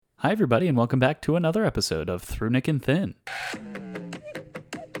Hi, everybody, and welcome back to another episode of Through Nick and Thin.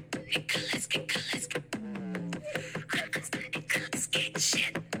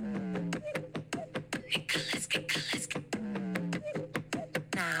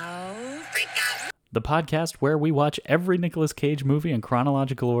 The podcast where we watch every Nicolas Cage movie in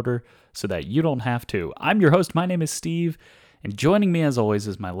chronological order so that you don't have to. I'm your host. My name is Steve, and joining me as always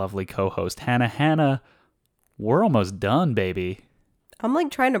is my lovely co-host, Hannah. Hannah, we're almost done, baby. I'm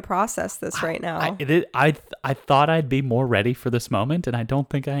like trying to process this right now. I thought I'd be more ready for this moment, and I don't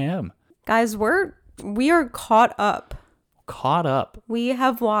think I am. Guys, we are caught up. Caught up. We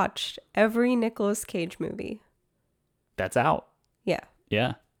have watched every Nicolas Cage movie. That's out. Yeah.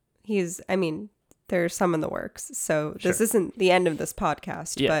 Yeah. There's some in the works. So this isn't the end of this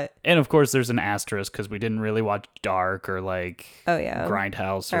podcast, but and of course there's an asterisk because we didn't really watch Dark or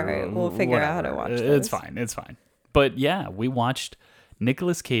Grindhouse. All right, we'll figure out how to watch It's fine. It's fine. But yeah, we watched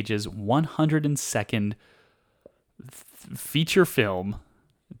Nicolas Cage's 102nd feature film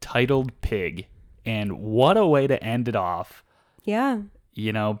titled Pig. And what a way to end it off. Yeah.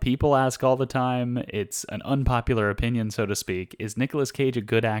 You know, people ask all the time, it's an unpopular opinion, so to speak, is Nicolas Cage a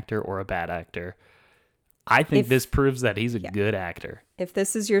good actor or a bad actor? I think this proves that he's a good actor. If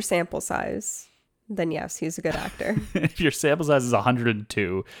this is your sample size, then yes, he's a good actor. If your sample size is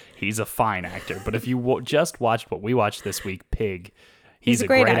 102, he's a fine actor. But if you just watched what we watched this week, Pig, he's a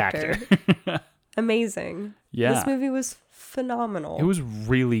great actor. Amazing. Yeah. This movie was phenomenal. It was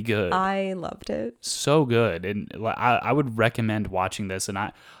really good. I loved it. So good. And I would recommend watching this. And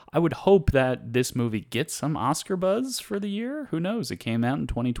I would hope that this movie gets some Oscar buzz for the year. Who knows? It came out in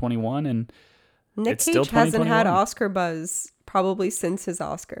 2021 and Nick Cage hasn't had Oscar buzz probably since his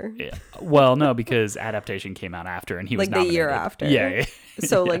Oscar. Yeah. Well, no, because Adaptation came out after and he was nominated. The year after. Yeah.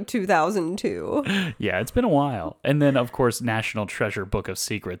 So 2002. Yeah, it's been a while. And then, of course, National Treasure Book of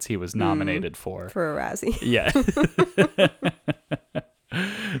Secrets he was nominated for. For a Razzie. Yeah.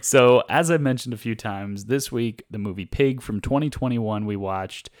 So, as I mentioned a few times, this week, the movie Pig from 2021 we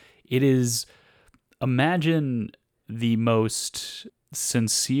watched. It is, imagine the most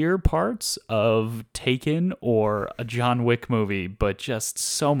sincere parts of Taken or a John Wick movie, but just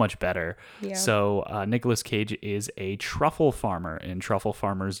so much better. Yeah. So Nicolas Cage is a truffle farmer, and truffle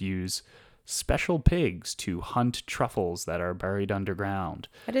farmers use special pigs to hunt truffles that are buried underground.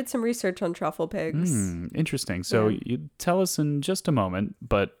 I did some research on truffle pigs. Interesting. So you tell us in just a moment,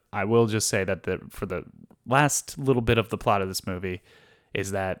 but I will just say that for the last little bit of the plot of this movie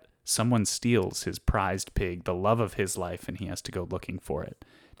is that someone steals his prized pig, the love of his life, and he has to go looking for it.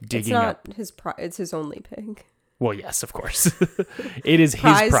 It's not his it's his only pig. Well, yes, of course. It is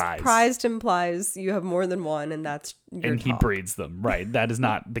his prize. Prized implies you have more than one, and that's your he breeds them. Right. That is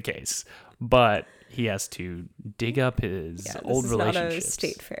not the case. But he has to dig up his old relationships. Not a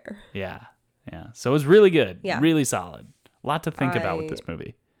state fair. Yeah. Yeah. So it was really good. Yeah. Really solid. A lot to think about with this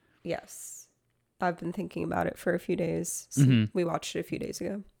movie. Yes. I've been thinking about it for a few days. We watched it a few days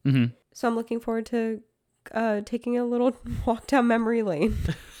ago. Mm-hmm. So I'm looking forward to taking a little walk down memory lane.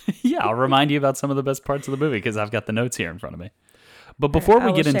 Yeah, I'll remind you about some of the best parts of the movie because I've got the notes here in front of me. But before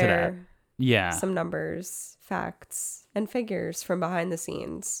we get into that, some numbers, facts, and figures from behind the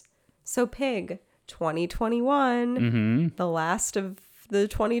scenes. So Pig 2021, the last of the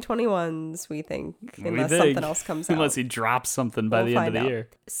 2021s, we think, unless something else comes out. Unless he drops something by the end of the year.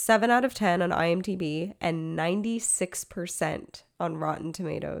 7 out of 10 on IMDb and 96% on Rotten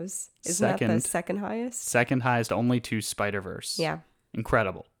Tomatoes. Isn't that the second highest? Second highest, only to Spider-Verse. Yeah.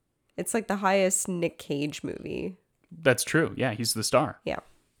 Incredible. It's like the highest Nick Cage movie. That's true. Yeah, he's the star. Yeah.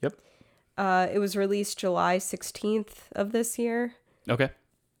 Yep. It was released July 16th of this year. Okay.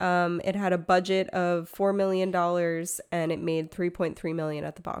 It had a budget of $4 million and it made $3.3 million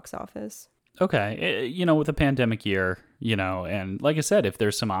at the box office. Okay. With a pandemic year, and like I said, if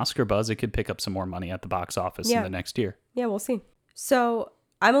there's some Oscar buzz, it could pick up some more money at the box office in the next year. Yeah, we'll see. So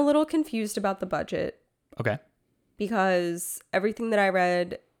I'm a little confused about the budget. Okay. Because everything that I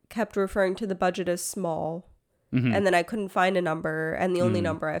read kept referring to the budget as small. Mm-hmm. And then I couldn't find a number. And the only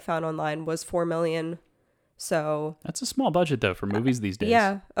number I found online was $4 million. So that's a small budget, though, for movies these days.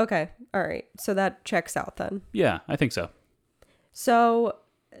 Yeah. Okay. All right. So that checks out then. Yeah, I think so. So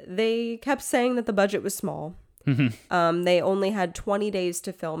they kept saying that the budget was small. They only had 20 days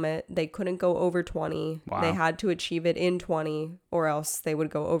to film it. They couldn't go over 20. Wow. They had to achieve it in 20 or else they would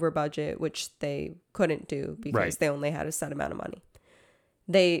go over budget, which they couldn't do because they only had a set amount of money.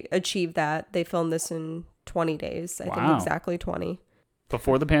 They achieved that. They filmed this in 20 days. I think exactly 20.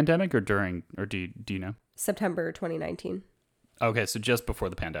 Before the pandemic or during, or do you know? September 2019. Okay, so just before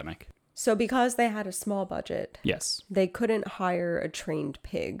the pandemic. So because they had a small budget, Yes. they couldn't hire a trained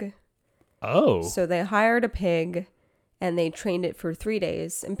pig. Oh. So they hired a pig and they trained it for 3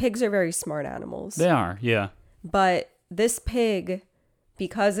 days. And pigs are very smart animals. They are, yeah. But this pig,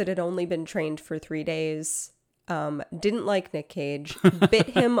 because it had only been trained for 3 days, didn't like Nick Cage,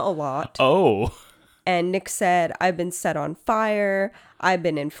 bit him a lot. Oh. And Nick said, I've been set on fire. I've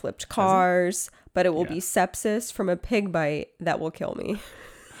been in flipped cars, but it will be sepsis from a pig bite that will kill me.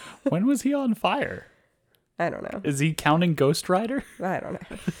 When was he on fire? I don't know. Is he counting Ghost Rider? I don't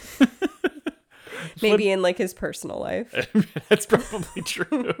know. Maybe in like his personal life. That's probably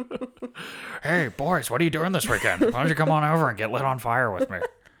true. Hey, boys, what are you doing this weekend? Why don't you come on over and get lit on fire with me?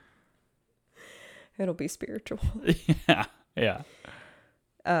 It'll be spiritual. Yeah, yeah.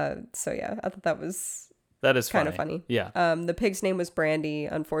 So yeah, I thought that was That is kind of funny. Yeah. The pig's name was Brandy.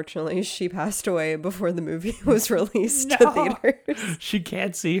 Unfortunately, she passed away before the movie was released No. to theaters. She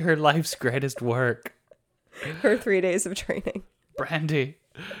can't see her life's greatest work. Her 3 days of training. Brandy,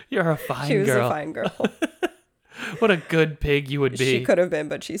 you're a fine She was girl. a fine girl. What a good pig you would be. She could have been,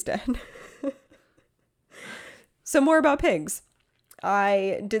 but she's dead. So more about pigs.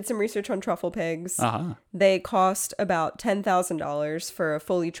 I did some research on truffle pigs. Uh-huh. They cost about $10,000 for a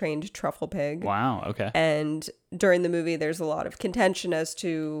fully trained truffle pig. Wow, okay. And during the movie, there's a lot of contention as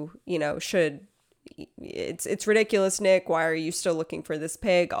to, it's ridiculous, Nick. Why are you still looking for this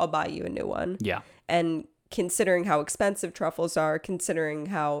pig? I'll buy you a new one. Yeah. And considering how expensive truffles are, considering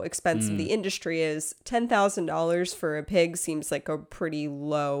how expensive the industry is, $10,000 for a pig seems like a pretty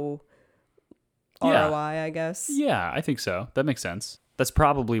low ROI, I guess. Yeah, I think so. That makes sense. That's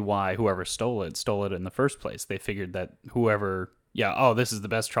probably why whoever stole it in the first place. They figured that this is the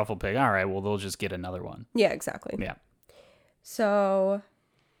best truffle pig. All right, well, they'll just get another one. Yeah, exactly. Yeah. So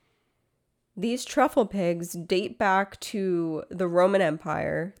these truffle pigs date back to the Roman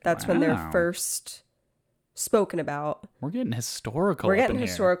Empire. That's when they're first spoken about. We're getting historical. We're getting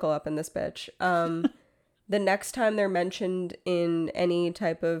historical up in this bitch. The next time they're mentioned in any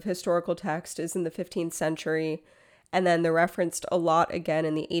type of historical text is in the 15th century. And then they're referenced a lot again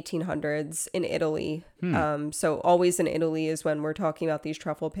in the 1800s in Italy. So always in Italy is when we're talking about these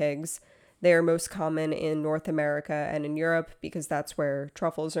truffle pigs. They are most common in North America and in Europe because that's where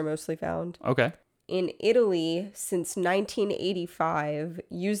truffles are mostly found. Okay. In Italy, since 1985,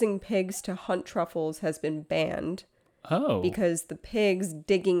 using pigs to hunt truffles has been banned. Oh. Because the pigs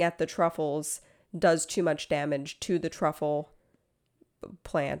digging at the truffles does too much damage to the truffle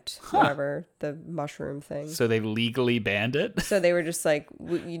plant, whatever, the mushroom thing. So they legally banned it? So they were just like,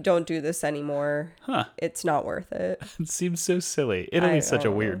 you don't do this anymore. Huh. It's not worth it. It seems so silly. Italy's such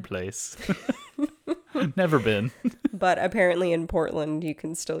a weird place. Never been. But apparently in Portland, you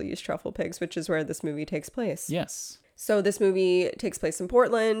can still use truffle pigs, which is where this movie takes place. Yes. So this movie takes place in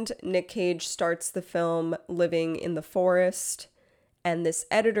Portland. Nick Cage starts the film living in the forest. And this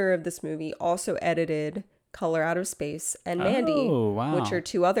editor of this movie also edited Color Out of Space and Mandy, which are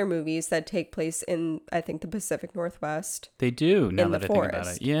two other movies that take place in, I think, the Pacific Northwest. They do, now in that the I think about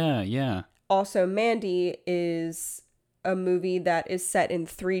forest. it. Yeah, yeah. Also, Mandy is a movie that is set in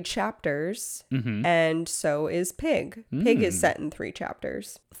 3 chapters, and so is Pig. Pig is set in 3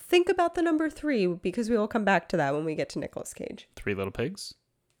 chapters. Think about the number 3, because we will come back to that when we get to Nicolas Cage. 3 Little Pigs?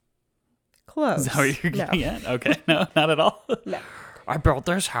 Close. Is that what you're getting at? Okay, no, not at all. No. I built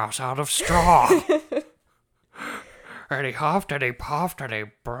this house out of straw. And he huffed and he puffed and he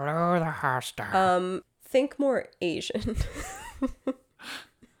blew the house down. Think more Asian.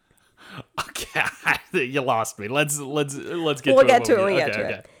 Okay, you lost me. Let's get We'll to get it. to it when we get to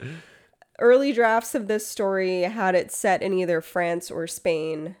it. Early drafts of this story had it set in either France or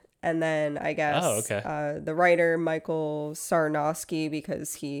Spain. And then I guess the writer, Michael Sarnowski,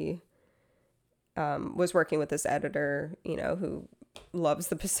 because he was working with this editor, who loves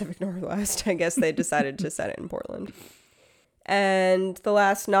the Pacific Northwest, I guess they decided to set it in Portland. And the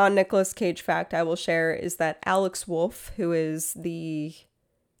last non-Nicolas Cage fact I will share is that Alex Wolff, who is the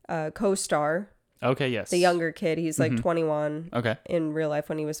co-star, Okay, yes. the younger kid, he's like 21 Okay. in real life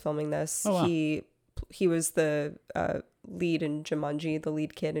when he was filming this. Oh, wow. He was the lead in Jumanji, the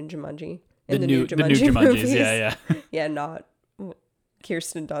lead kid in Jumanji. The In new Jumanji Jumanjis, movies. yeah. Yeah, not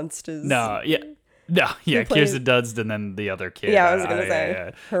Kirsten Dunst is... No, yeah, plays- Kirsten Dunst and then the other kid. Yeah, I was gonna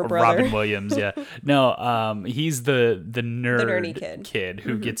say, her brother. Robin Williams, yeah. No, he's the nerdy kid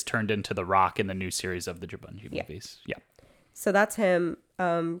who gets turned into the Rock in the new series of the Jumanji Yeah. movies. Yeah. So that's him.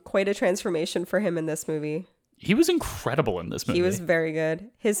 Quite a transformation for him in this movie. He was incredible in this movie. He was very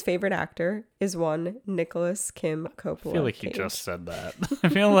good. His favorite actor is one Nicholas Kim Coppola. I feel like he just said that. I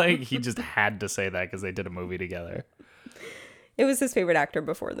feel like he just had to say that because they did a movie together. It was his favorite actor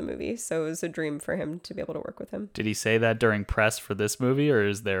before the movie, so it was a dream for him to be able to work with him. Did he say that during press for this movie, or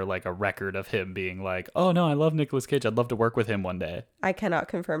is there like a record of him being like, oh no, I love Nicolas Cage, I'd love to work with him one day? I cannot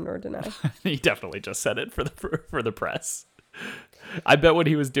confirm nor deny. He definitely just said it for the press. I bet when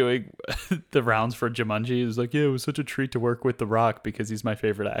he was doing the rounds for Jumanji, he was like, yeah, it was such a treat to work with The Rock because he's my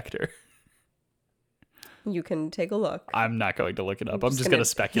favorite actor. You can take a look. I'm not going to look it up. I'm just going to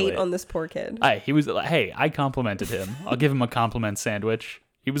speculate. Hate on this poor kid. Hey, I complimented him. I'll give him a compliment sandwich.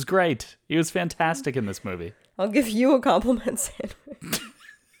 He was great. He was fantastic in this movie. I'll give you a compliment sandwich.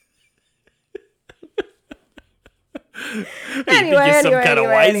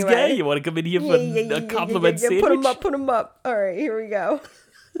 Guy? You want to come in here for a compliment sandwich? Put him up. All right, here we go.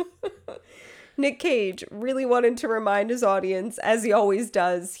 Nick Cage really wanted to remind his audience, as he always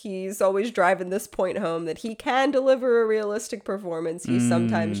does, he's always driving this point home, that he can deliver a realistic performance. He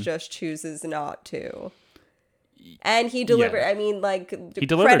sometimes just chooses not to. And he delivered. Yeah. I mean, like,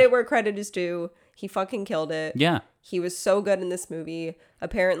 credit where credit is due. He fucking killed it. Yeah. He was so good in this movie.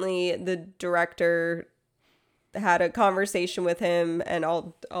 Apparently, the director had a conversation with him, and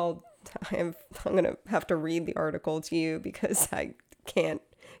I'm gonna have to read the article to you because I can't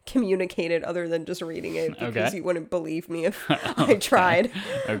communicate it other than just reading it, because you wouldn't believe me if I tried.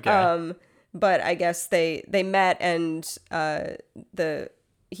 Okay. But I guess they met, and they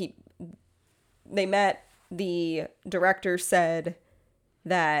met. The director said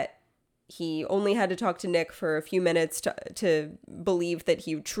that he only had to talk to Nick for a few minutes to believe that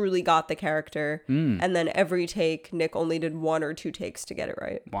he truly got the character. And then every take, Nick only did 1 or 2 takes to get it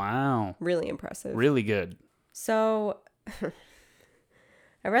right. Wow. Really impressive. Really good. So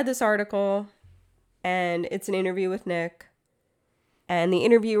I read this article, and it's an interview with Nick. And the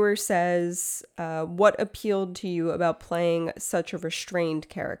interviewer says, what appealed to you about playing such a restrained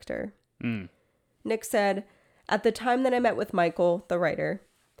character? Nick said, at the time that I met with Michael, the writer,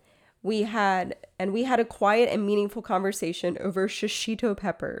 we had a quiet and meaningful conversation over shishito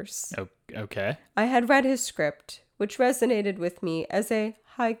peppers. Okay. I had read his script, which resonated with me as a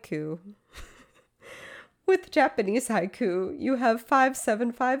haiku. With Japanese haiku, you have 5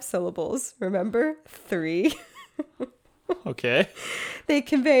 syllables. Remember? 3. Okay. They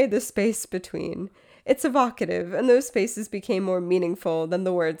convey the space between. It's evocative, and those spaces became more meaningful than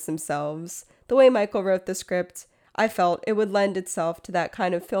the words themselves. The way Michael wrote the script, I felt it would lend itself to that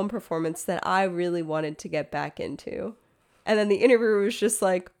kind of film performance that I really wanted to get back into. And then the interviewer was just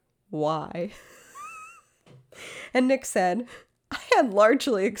like, why? And Nick said, I had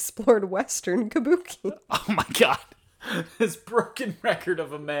largely explored Western kabuki. Oh my God. This broken record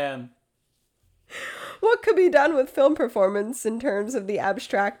of a man. What could be done with film performance in terms of the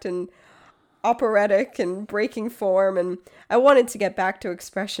abstract and operatic and breaking form, and I wanted to get back to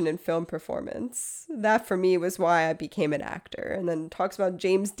expression in film performance. That for me was why I became an actor. And then talks about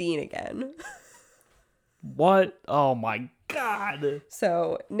James Dean again. What? Oh my God.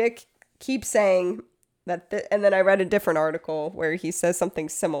 So Nick keeps saying that, and then I read a different article where he says something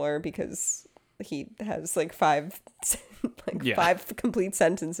similar, because he has like 5 complete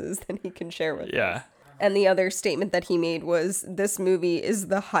sentences that he can share with us. And the other statement that he made was, this movie is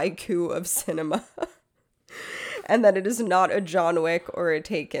the haiku of cinema. And that it is not a John Wick or a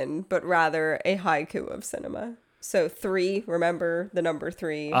Taken, but rather a haiku of cinema. So 3, remember the number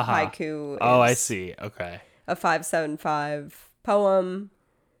 3, haiku. I see. Okay. A 5-7-5 poem.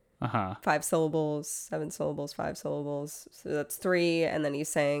 5 syllables, 7 syllables, 5 syllables. So that's 3. And then he's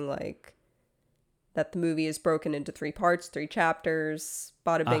saying like that the movie is broken into 3 parts, 3 chapters.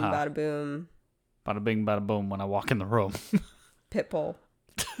 Bada bing, bada boom. Bada bing, bada boom when I walk in the room. Pitbull.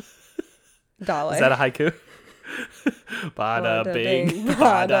 Dolly. Is that a haiku? Bada bing,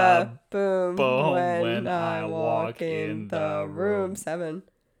 bada boom when I walk in the room. 7.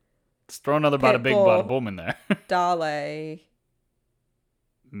 Let's throw another bada bing, bada boom in there. Dolly.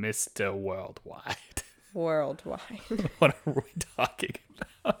 Mr. Worldwide. Worldwide. What are we talking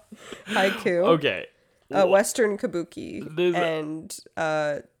about? Haiku. Okay. Western kabuki. And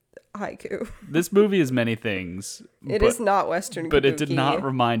haiku. This movie is many things. It is not Western kabuki. But it did not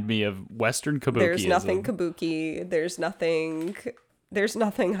remind me of Western kabuki. There's nothing kabuki. There's nothing haiku. There's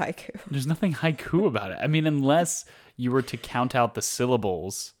nothing haiku about it. I mean, unless you were to count out the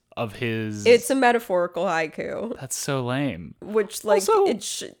syllables of his... It's a metaphorical haiku. That's so lame. Which, like, also...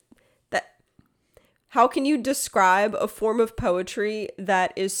 How can you describe a form of poetry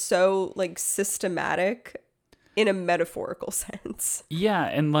that is so, like, systematic in a metaphorical sense? Yeah,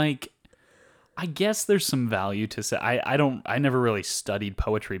 and, like, I guess there's some value to say. I never really studied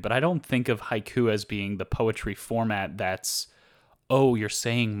poetry, but I don't think of haiku as being the poetry format that's, you're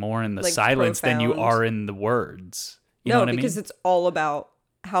saying more in the like silence profound. Than you are in the words. You know No, what because I mean? it's all about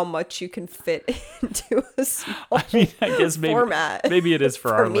how much you can fit into a small I guess format. maybe it is for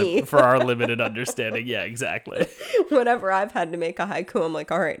for me. for our limited understanding. Yeah, exactly. Whenever I've had to make a haiku, I'm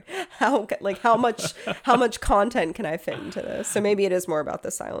like, all right, how much content can I fit into this? So maybe it is more about the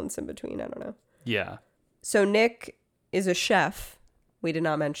silence in between. I don't know. Yeah, So Nick is a chef. We did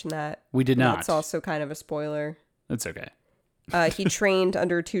not mention that. we did not. That's also kind of a spoiler. That's okay. He trained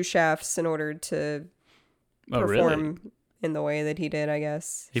under 2 chefs in order to Oh, really? perform in the way that he did, I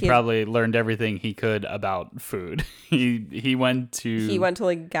guess. He probably learned everything he could about food. He went to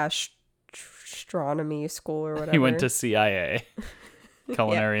like gastronomy school or whatever. he went to CIA,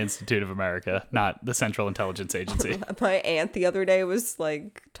 Culinary Institute of America, not the Central Intelligence Agency. My aunt the other day was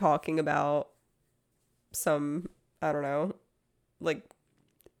like talking about some, I don't know, like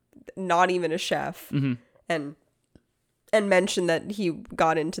not even a chef, Mm-hmm. and mentioned that he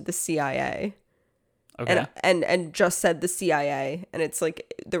got into the CIA. Okay. And just said the CIA, and it's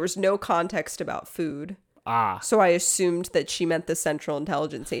like there was no context about food. Ah. So I assumed that she meant the Central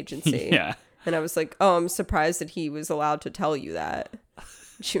Intelligence Agency. Yeah. And I was like, oh, I'm surprised that he was allowed to tell you that.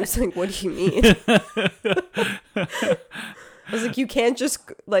 She was like, what do you mean? I was like, you can't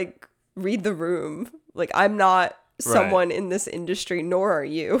just like read the room. Like, I'm not someone in this industry, nor are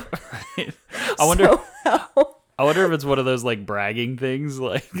you. Right. I wonder if it's one of those like bragging things,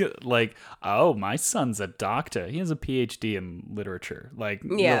 like, oh, my son's a doctor. He has a PhD in literature. Like,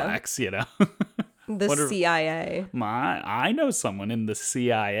 relax, you know. The CIA. I know someone in the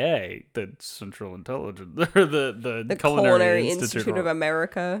CIA, the Central Intelligence, or the Culinary Institute of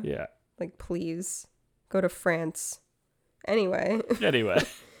America. Yeah. Like, please go to France. Anyway.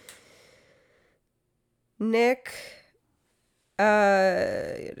 Nick.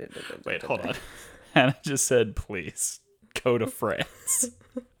 Wait, hold on. Hannah just said, please go to France.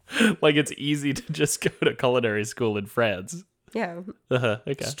 Like it's easy to just go to culinary school in France. Yeah.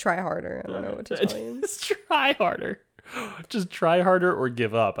 Okay. Just try harder. I don't know what to tell you. Just try harder. Just try harder or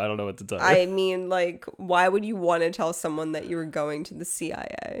give up. I don't know what to tell you. I mean, like, why would you want to tell someone that you were going to the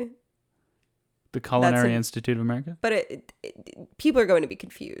CIA? The Culinary Institute of America? But people are going to be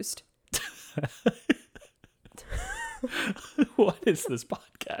confused. What is this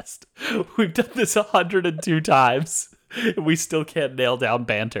podcast? We've done this 102 times. We still can't nail down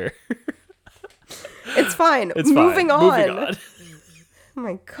banter. It's fine. Moving on. Oh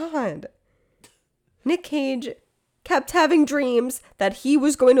my God. Nick Cage kept having dreams that he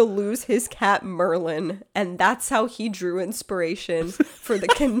was going to lose his cat Merlin, and that's how he drew inspiration for the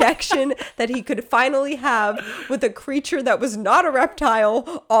connection that he could finally have with a creature that was not a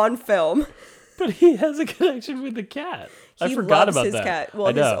reptile on film. But he has a connection with the cat. I forgot about his that. Cat.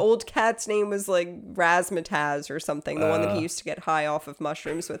 Well, his old cat's name was like Razzmatazz or something, the one that he used to get high off of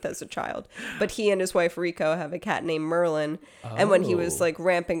mushrooms with as a child. But he and his wife Rico have a cat named Merlin. And when he was like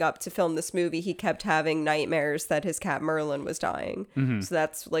ramping up to film this movie, he kept having nightmares that his cat Merlin was dying. Mm-hmm. So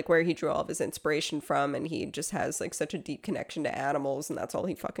that's like where he drew all of his inspiration from. And he just has like such a deep connection to animals, and that's all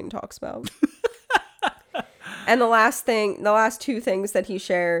he fucking talks about. And the last 2 things that he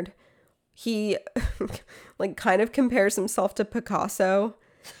shared, he like kind of compares himself to Picasso,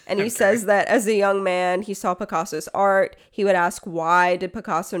 and he says that as a young man he saw Picasso's art. He would ask, why did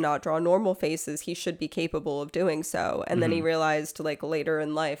Picasso not draw normal faces? He should be capable of doing so. And then he realized like later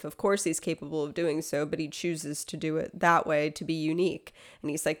in life, of course he's capable of doing so, but he chooses to do it that way to be unique. And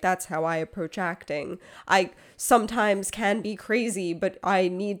he's like, that's how I approach acting. I sometimes can be crazy, but I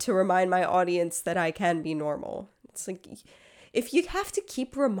need to remind my audience that I can be normal. It's like, if you have to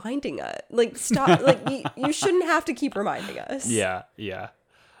keep reminding us, like, stop, like, you shouldn't have to keep reminding us. Yeah.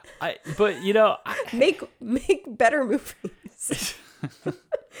 But, you know, make better movies.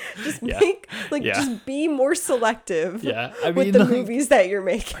 Just be more selective with the movies that you're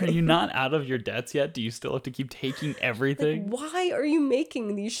making. Are you not out of your debts yet? Do you still have to keep taking everything? Like, why are you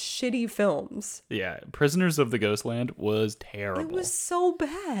making these shitty films? Yeah, Prisoners of the Ghostland was terrible. It was so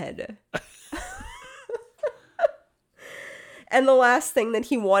bad. And the last thing that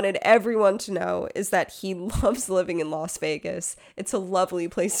he wanted everyone to know is that he loves living in Las Vegas. It's a lovely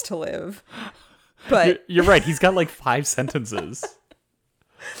place to live. But you're right. He's got like 5 sentences.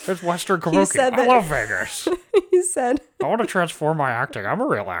 There's Western Kabuki. I love Vegas. He said, I want to transform my acting. I'm a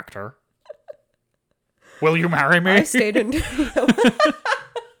real actor. Will you marry me? I stayed in...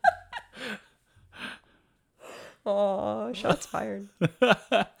 Oh, shots fired.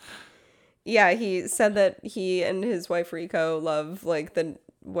 Yeah, he said that he and his wife Rico love like the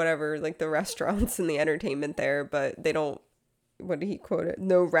restaurants and the entertainment there, but they don't. What did he quote it?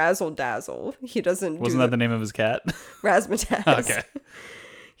 No razzle dazzle. He doesn't. Wasn't that the name of his cat? Razzmatazz. Okay.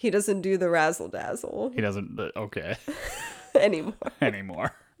 He doesn't do the razzle dazzle. He doesn't. Okay.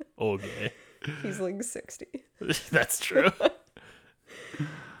 Anymore. Okay. He's like 60. That's true.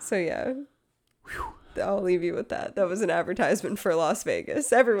 So yeah. Whew. I'll leave you with that. That was an advertisement for Las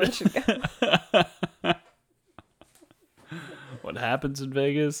Vegas. Everyone should go. What happens in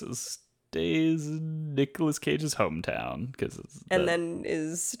Vegas stays in Nicolas Cage's hometown, then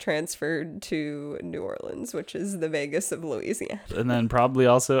is transferred to New Orleans, which is the Vegas of Louisiana. And then probably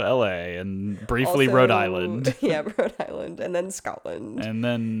also LA and briefly Rhode Island. Yeah, Rhode Island, and then Scotland. And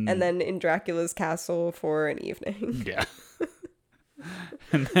then in Dracula's castle for an evening. Yeah.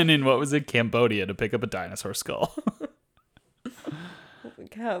 And then in, what was it, Cambodia to pick up a dinosaur skull.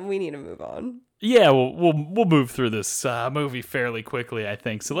 We need to move on. Yeah, we'll move through this movie fairly quickly, I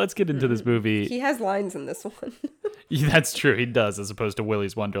think. So let's get into this movie. He has lines in this one. Yeah, that's true. He does, as opposed to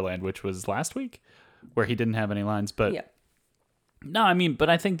Willy's Wonderland, which was last week, where he didn't have any lines. But yeah. No, I mean, but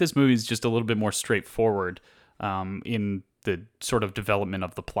I think this movie is just a little bit more straightforward in the sort of development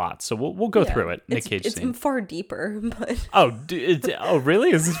of the plot. So we'll go through it. Nick Cage scene. It's far deeper, but oh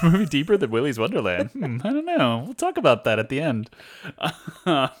really? Is this movie deeper than Willy's Wonderland? I don't know. We'll talk about that at the end.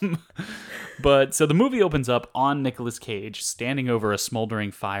 But so the movie opens up on Nicolas Cage standing over a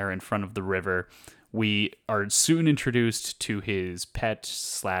smoldering fire in front of the river. We are soon introduced to his pet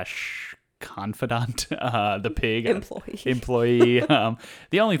 / confidant, the pig employee.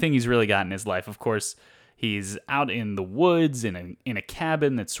 The only thing he's really got in his life, of course. He's out in the woods in a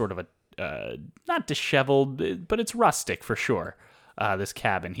cabin that's sort of a not disheveled, but it's rustic for sure. This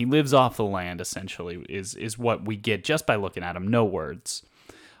cabin, he lives off the land essentially is what we get just by looking at him. No words.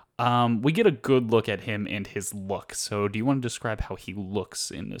 We get a good look at him and his look. So, do you want to describe how he looks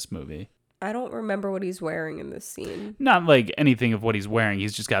in this movie? I don't remember what he's wearing in this scene. Not like anything of what he's wearing.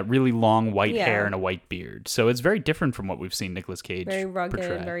 He's just got really long white hair and a white beard. So it's very different from what we've seen Nicolas Cage very rugged,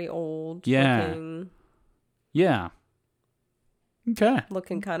 portray. Very old. Looking. Yeah. Okay.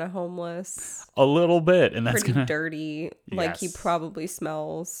 Looking kind of homeless. A little bit, and that's pretty dirty. Yes. Like he probably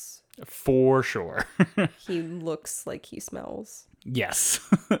smells. For sure. He looks like he smells. Yes.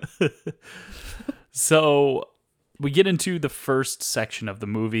 So we get into the first section of the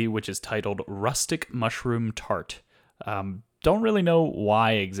movie, which is titled Rustic Mushroom Tart. Don't really know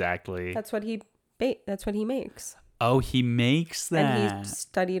why exactly. That's what he makes. Oh, he makes that. And he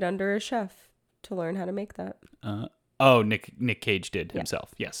studied under a chef to learn how to make that. Nick Cage did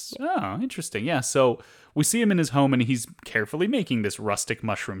himself. Yes. Oh, interesting. Yeah. So we see him in his home, and he's carefully making this rustic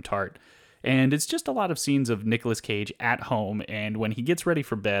mushroom tart. And it's just a lot of scenes of Nicolas Cage at home. And when he gets ready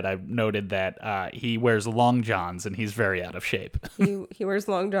for bed, I've noted that he wears long johns, and he's very out of shape. He wears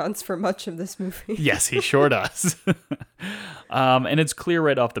long johns for much of this movie. Yes, he sure does. And it's clear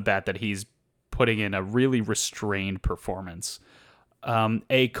right off the bat that he's putting in a really restrained performance.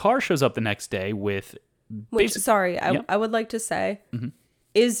 A car shows up the next day with... I would like to say,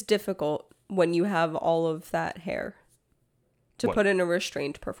 is difficult when you have all of that hair to put in a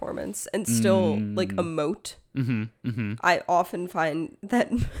restrained performance and still like emote. I often find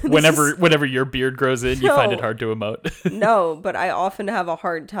that whenever your beard grows in, you find it hard to emote. No, but I often have a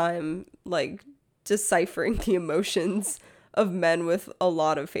hard time like deciphering the emotions of men with a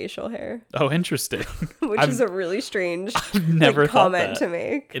lot of facial hair. Oh, interesting. Which is a really strange comment to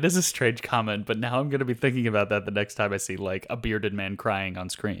make. It is a strange comment, but now I'm going to be thinking about that the next time I see like a bearded man crying on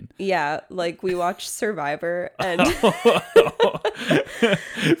screen. Yeah, like we watched Survivor and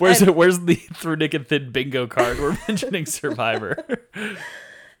Where's the Through Nick and Thin bingo card? We're mentioning Survivor.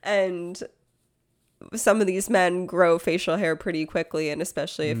 And some of these men grow facial hair pretty quickly, and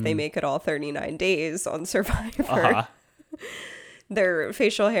especially if they make it all 39 days on Survivor. Their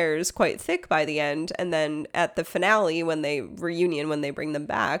facial hair is quite thick by the end, and then at the finale when they bring them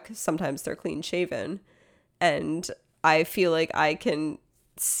back, sometimes they're clean shaven, and I feel like I can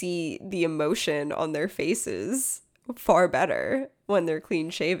see the emotion on their faces far better when they're clean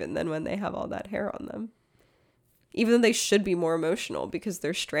shaven than when they have all that hair on them, even though they should be more emotional because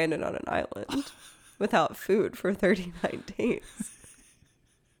they're stranded on an island without food for 39 days.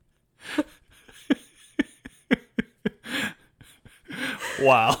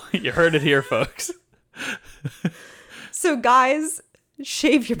 Wow, you heard it here, folks. So guys,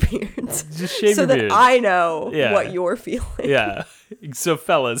 shave your beards. Just shave so your beards. that I know what you're feeling. Yeah. So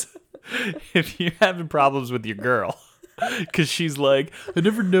fellas, if you're having problems with your girl, because she's like, I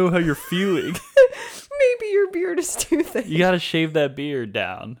never know how you're feeling. Maybe your beard is too thick. You got to shave that beard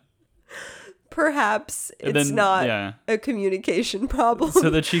down. Perhaps it's not a communication problem. So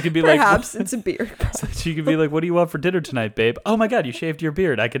that she could be perhaps it's a beard problem. So she could be like, what do you want for dinner tonight, babe? Oh my God, you shaved your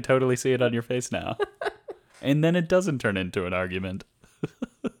beard. I can totally see it on your face now. And then it doesn't turn into an argument.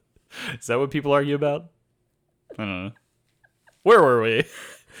 Is that what people argue about? I don't know. Where were we?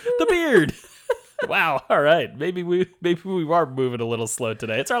 The beard. Wow. All right. Maybe we are moving a little slow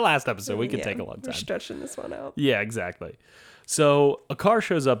today. It's our last episode. We can take a long time. We're stretching this one out. Yeah, exactly. So a car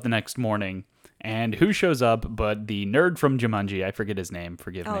shows up the next morning, and who shows up but the nerd from Jumanji? I forget his name.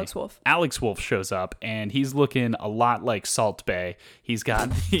 Forgive me. Alex Wolff. Alex Wolff shows up, and he's looking a lot like Salt Bae. He's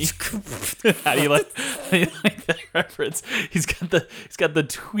got how do you like that reference? He's got the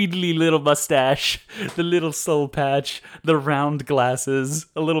tweedly little mustache, the little soul patch, the round glasses,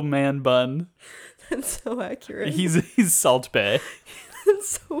 a little man bun. That's so accurate. He's Salt Bae.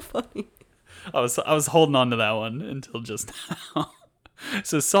 That's so funny. I was holding on to that one until just now.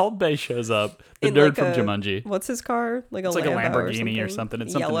 So Salt Bae shows up, the In nerd like from Jumanji. What's his car? Like It's like a Lamborghini or something.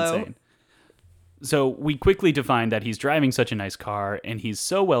 It's something insane. So we quickly define that he's driving such a nice car, and he's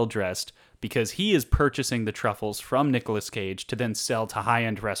so well dressed because he is purchasing the truffles from Nicolas Cage to then sell to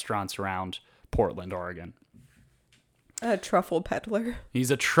high-end restaurants around Portland, Oregon. A truffle peddler.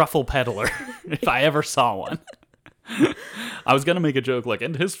 He's a truffle peddler, if I ever saw one. I was going to make a joke like,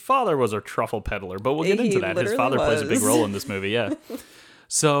 and his father was a truffle peddler, but we'll get into that. His father plays a big role in this movie, yeah.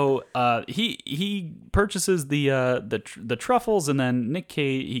 So he purchases the truffles, and then Nick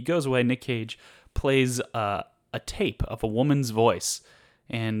Cage, he goes away. Nick Cage plays a tape of a woman's voice,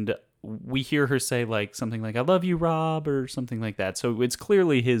 and we hear her say like something like "I love you, Rob" or something like that. So it's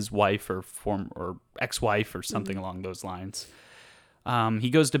clearly his wife or ex-wife or something along those lines. He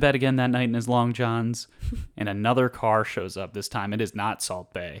goes to bed again that night in his long johns, and another car shows up. This time it is not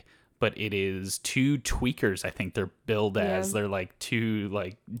Salt Bae, but it is two tweakers. I think they're billed as. They're like two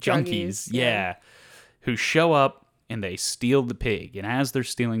like junkies. Yeah. Who show up and they steal the pig. And as they're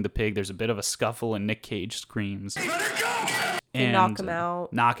stealing the pig, there's a bit of a scuffle and Nick Cage screams. They knock him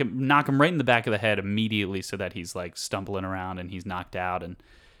out. Knock him right in the back of the head immediately so that he's like stumbling around and he's knocked out and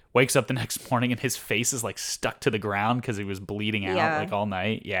wakes up the next morning and his face is like stuck to the ground because he was bleeding out like all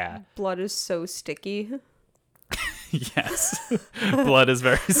night. Yeah. Blood is so sticky. Yes. Blood is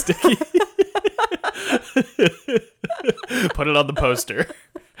very sticky. Put it on the poster.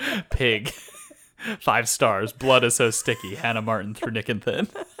 Pig. 5 stars. Blood is so sticky. Hannah Martin through Nick and Thin.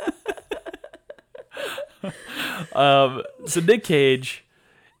 So Nick Cage,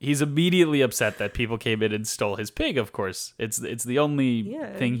 he's immediately upset that people came in and stole his pig, of course. It's the only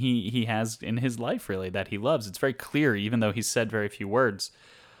thing he has in his life, really, that he loves. It's very clear, even though he's said very few words.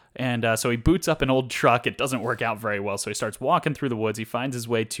 And so he boots up an old truck. It doesn't work out very well, so he starts walking through the woods. He finds his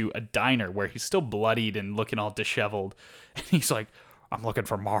way to a diner where he's still bloodied and looking all disheveled. And he's like, "I'm looking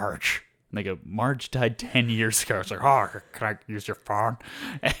for Marge." And they go, "Marge died 10 years ago." It's like, "Oh, can I use your phone?"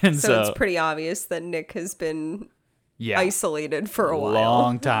 And so it's pretty obvious that Nick has been isolated for a while.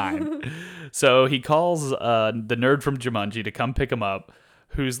 Long time. So he calls the nerd from Jumanji to come pick him up,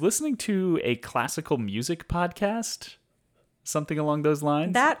 who's listening to a classical music podcast, something along those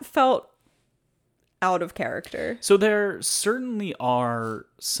lines. That felt out of character. So there certainly are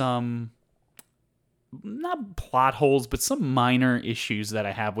some, not plot holes, but some minor issues that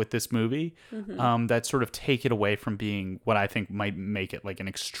I have with this movie that sort of take it away from being what I think might make it like an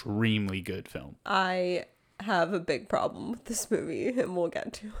extremely good film. I have a big problem with this movie, and we'll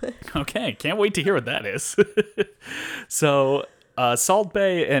get to it. Okay, can't wait to hear what that is. So Salt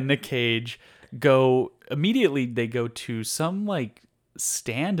Bae and Nick Cage go to some like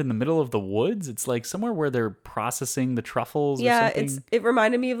stand in the middle of the woods. It's like somewhere where they're processing the truffles or something. It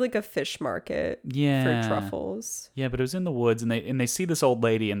reminded me of like a fish market for truffles. Yeah, but it was in the woods, and they see this old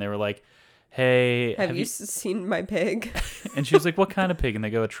lady, and they were like, "Hey, have you seen my pig?" And she was like, "What kind of pig?" And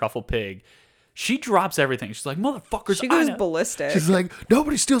they go, "A truffle pig." She drops everything. She's like, "Motherfuckers!" She goes ballistic. She's like,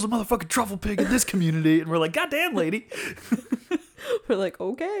 "Nobody steals a motherfucking truffle pig in this community." And we're like, "Goddamn, lady." We're like,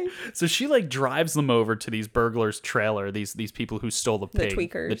 okay. So she like drives them over to these burglars' trailer. These people who stole the pig.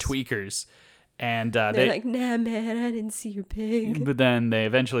 The tweakers. And they're like, "Nah, man, I didn't see your pig." But then they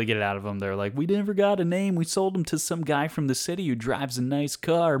eventually get it out of them. They're like, "We never got a name. We sold him to some guy from the city who drives a nice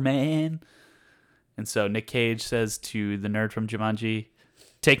car, man." And so Nick Cage says to the nerd from Jumanji,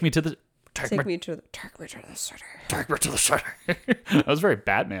 Take me to the city. That was very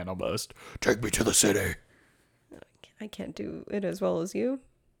Batman almost. Take me to the city. I can't do it as well as you.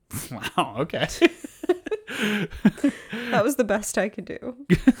 Wow, okay. That was the best I could do.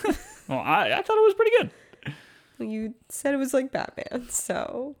 Well, I thought it was pretty good. You said it was like Batman,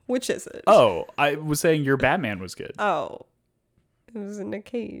 so which is it? Oh, I was saying your Batman was good. Oh, it was in Nick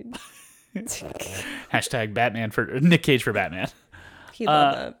Cage. Hashtag Batman for Nick Cage for Batman. He'd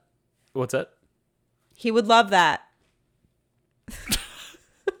love that. What's that? He would love that.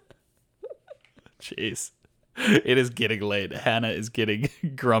 Jeez. It is getting late. Hannah is getting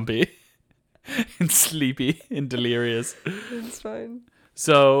grumpy and sleepy and delirious. It's fine.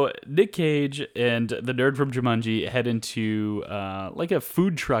 So Nick Cage and the nerd from Jumanji head into like a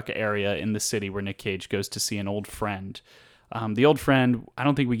food truck area in the city where Nick Cage goes to see an old friend. The old friend, I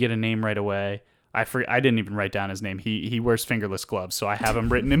don't think we get a name right away. I didn't even write down his name. He wears fingerless gloves, so I have him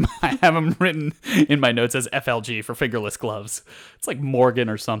written in my notes as FLG for fingerless gloves. It's like Morgan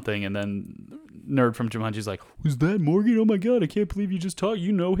or something, and then nerd from Jumanji's like, "Who's that, Morgan? Oh my god, I can't believe you just talked.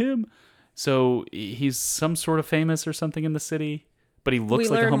 You know him?" So he's some sort of famous or something in the city, but he looks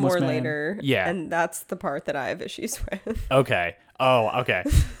like a homeless man. We learn more later. Yeah, and that's the part that I have issues with. Okay. Oh, okay.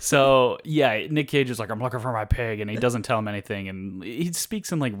 So, yeah, Nick Cage is like, I'm looking for my pig, and he doesn't tell him anything, and he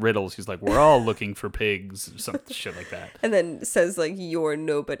speaks in, like, riddles. He's like, we're all looking for pigs, some shit like that. And then says, like, you're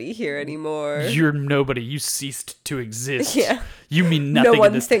nobody here anymore. You're nobody. You ceased to exist. Yeah. You mean nothing. No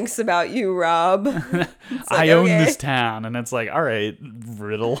one thinks about you, Rob. I own this town, and it's like, all right,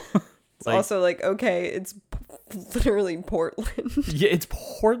 riddle. It's like, also like, okay, it's literally Portland. Yeah, it's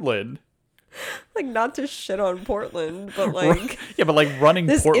Portland. Like, not to shit on Portland, but like... Yeah, but like running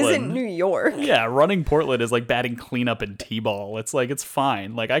this Portland... This isn't New York. Yeah, running Portland is like batting cleanup in T-ball. It's like, it's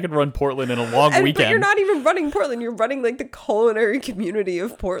fine. Like, I could run Portland in a long weekend. But you're not even running Portland. You're running like the culinary community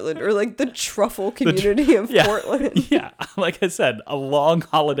of Portland, or like the truffle community of Portland. Yeah, like I said, a long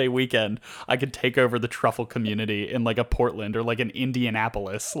holiday weekend, I could take over the truffle community in like a Portland or like an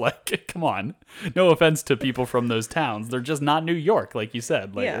Indianapolis. Like, come on. No offense to people from those towns. They're just not New York, like you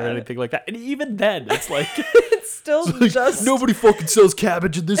said, like or anything like that. And even then, it's like... it's still like, just... Nobody fucking sells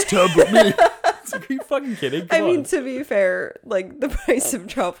cabbage in this town but me. It's like, are you fucking kidding? Come I mean, on. to be fair, like, the price of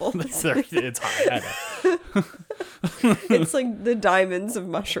truffle... it's high, I know. It's like the diamonds of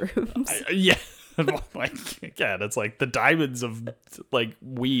mushrooms. Yeah. Like, again, it's like the diamonds of like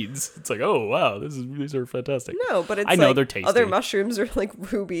weeds. It's like, oh wow, these are fantastic. No, but it's I know like they're tasty. Other mushrooms are like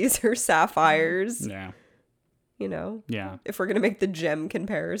rubies or sapphires. Yeah. You know? Yeah. If we're gonna make the gem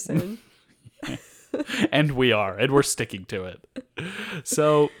comparison. And we're sticking to it.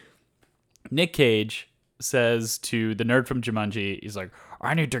 So Nick Cage says to the nerd from Jumanji, he's like,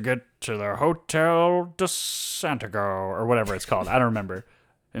 I need to get to the Hotel de Santiago or whatever it's called. I don't remember.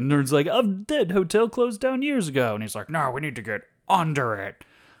 And nerd's like, that hotel closed down years ago. And he's like, no, we need to get under it.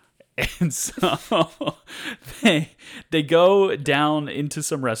 And so they go down into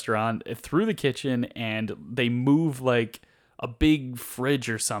some restaurant through the kitchen, and they move like a big fridge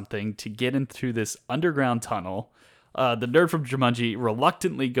or something to get into this underground tunnel. The nerd from Jumanji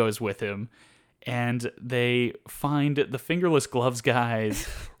reluctantly goes with him, and they find the fingerless gloves guys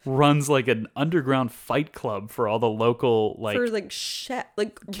runs like an underground fight club for all the local kitchen staff.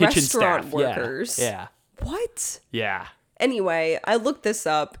 restaurant workers. Yeah. What? Yeah. Anyway, I looked this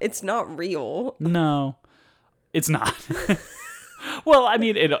up. It's not real. No, it's not. Well, I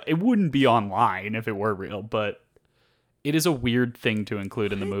mean, it wouldn't be online if it were real, but it is a weird thing to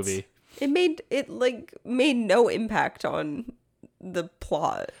include in the movie. It made no impact on the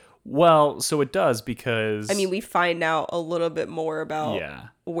plot. Well, so it does because... I mean, we find out a little bit more about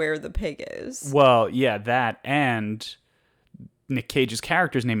where the pig is. Well, yeah, that, and Nick Cage's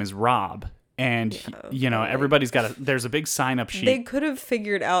character's name is Rob. And, everybody's got there's a big sign-up sheet. They could have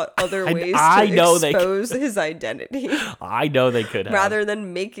figured out other ways to expose his identity. I know they could have. Rather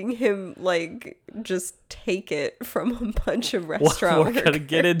than making him, just take it from a bunch of restaurant workers. We're going to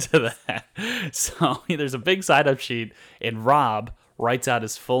get into that. So, there's a big sign-up sheet, and Rob writes out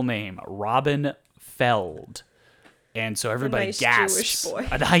his full name, Robin Feld. And so everybody gasps. Jewish boy.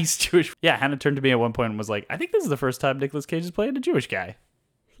 A nice Jewish... Yeah, Hannah turned to me at one point and was like, I think this is the first time Nicolas Cage has played a Jewish guy.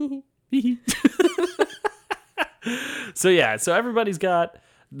 So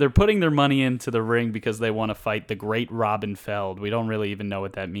they're putting their money into the ring because they want to fight the great Robin Feld. We don't really even know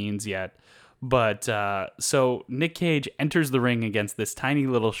what that means yet. But so Nick Cage enters the ring against this tiny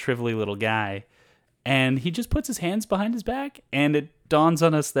little shrivelly little guy, and he just puts his hands behind his back, and it dawns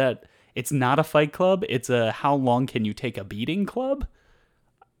on us that it's not a fight club. It's a how long can you take a beating club.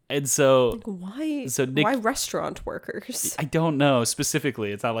 And so why restaurant workers? I don't know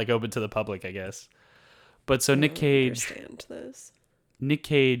specifically. It's not open to the public, I guess. But so Nick Cage understand this. Nick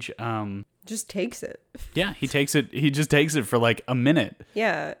Cage just takes it. Yeah, he takes it. He just takes it for a minute.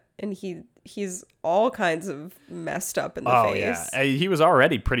 Yeah, and he's all kinds of messed up in the face. Yeah. He was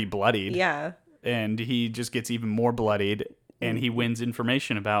already pretty bloodied. Yeah. And he just gets even more bloodied, and he wins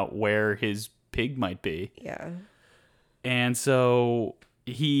information about where his pig might be. Yeah. And so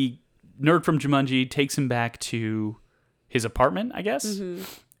nerd from Jumanji takes him back to his apartment, I guess. Mm-hmm.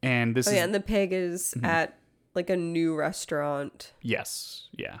 And and the pig is at a new restaurant. Yes.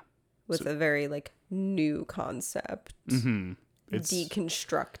 Yeah. with a very like new concept. Mm-hmm. It's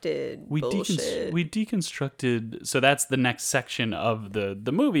deconstructed bullshit. We deconstructed. So that's the next section of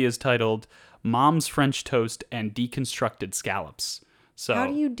the movie is titled Mom's French Toast and Deconstructed Scallops. So how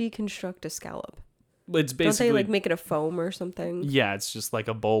do you deconstruct a scallop? It's basically, don't they like make it a foam or something? Yeah, it's just like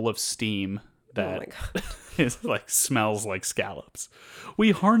a bowl of steam that oh my God. is like smells like scallops.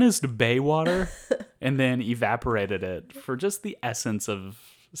 We harnessed bay water and then evaporated it for just the essence of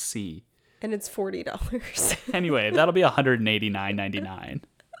sea. And it's $40. Anyway, that'll be $189.99.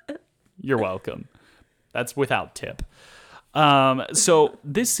 You're welcome. That's without tip. So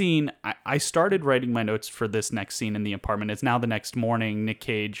this scene, I started writing my notes for this next scene in the apartment. It's now the next morning. Nick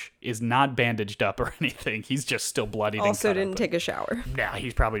Cage is not bandaged up or anything. He's just still bloodied. Also didn't take a shower. Nah, he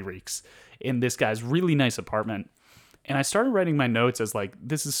probably reeks. In this guy's really nice apartment. And I started writing my notes as like,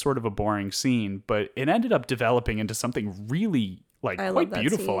 this is sort of a boring scene, but it ended up developing into something really like quite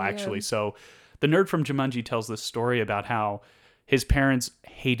beautiful, scene, actually. Yeah. So the nerd from Jumanji tells this story about how his parents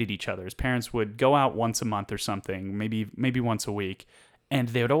hated each other. His parents would go out once a month or something, maybe once a week, and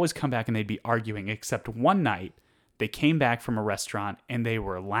they would always come back and they'd be arguing, except one night they came back from a restaurant and they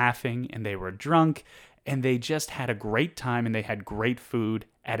were laughing and they were drunk and they just had a great time and they had great food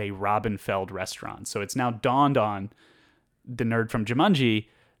at a Robin Feld restaurant. So it's now dawned on the nerd from Jumanji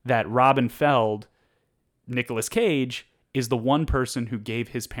that Robin Feld, Nicolas Cage, is the one person who gave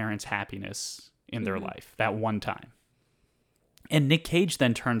his parents happiness in their life that one time. And Nick Cage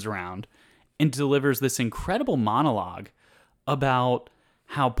then turns around and delivers this incredible monologue about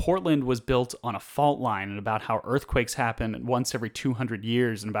how Portland was built on a fault line and about how earthquakes happen once every 200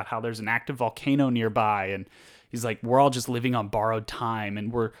 years and about how there's an active volcano nearby. And he's like, we're all just living on borrowed time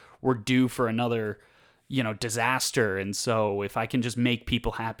and we're due for another, disaster. And so if I can just make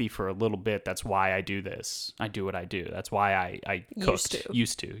people happy for a little bit, that's why I do this. I do what I do. That's why I cooked.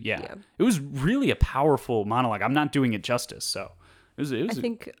 Used to. Yeah. It was really a powerful monologue. I'm not doing it justice. So it was I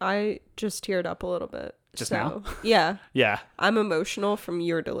think I just teared up a little bit. Just now? Yeah. Yeah. I'm emotional from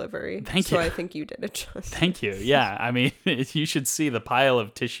your delivery. Thank you. So I think you did it justice. Thank you. Yeah. I mean, you should see the pile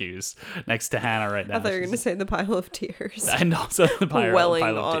of tissues next to Hannah right now. I thought you were going to say the pile of tears. And also the pile welling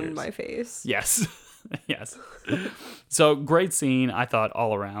of on tears. my face. Yes. Yes. So great scene, I thought,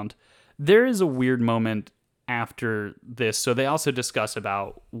 all around. There is a weird moment after this. So they also discuss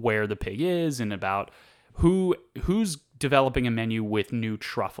about where the pig is and about who's developing a menu with new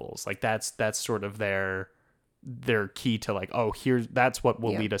truffles. Like that's sort of their key to like, that's what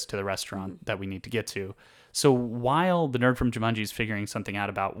will lead us to the restaurant that we need to get to. So while the nerd from Jumanji is figuring something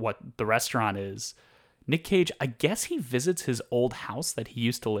out about what the restaurant is, Nick Cage, I guess he visits his old house that he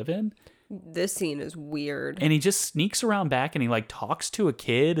used to live in. This scene is weird. And he just sneaks around back and he like talks to a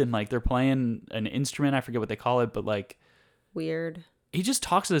kid and like they're playing an instrument. I forget what they call it, but like weird. He just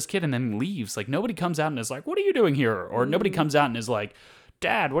talks to this kid and then leaves. Like nobody comes out and is like, what are you doing here? Or nobody comes out and is like,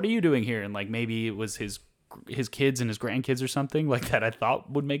 Dad, what are you doing here? And like maybe it was his kids and his grandkids or something like that I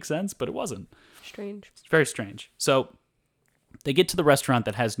thought would make sense, but it wasn't. Strange. It's very strange. So they get to the restaurant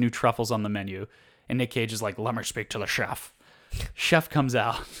that has new truffles on the menu and Nick Cage is like, let me speak to the chef. Chef comes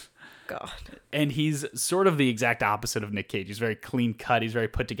out. God. And he's sort of the exact opposite of Nick Cage. He's very clean cut. He's very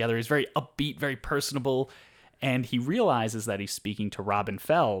put together. He's very upbeat, very personable. And he realizes that he's speaking to Robin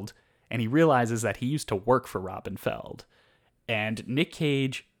Feld. And he realizes that he used to work for Robin Feld. And Nick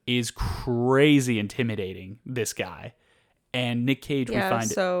Cage is crazy intimidating this guy. And Nick Cage, we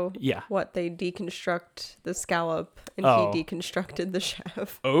find what, they deconstruct the scallop and he deconstructed the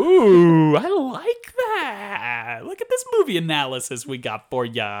chef. Oh, I like that. Look at this movie analysis we got for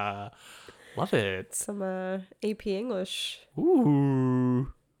ya. Love it. Some AP English.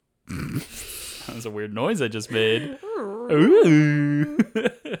 Ooh. That was a weird noise I just made. Ooh.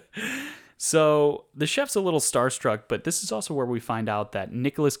 So the chef's a little starstruck, but this is also where we find out that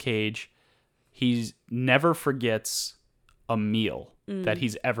Nicolas Cage, he never forgets a meal that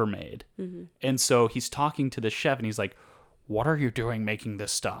he's ever made. Mm-hmm. And so he's talking to the chef and he's like, what are you doing making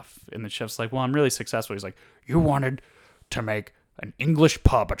this stuff? And the chef's like, well, I'm really successful. He's like, you wanted to make an English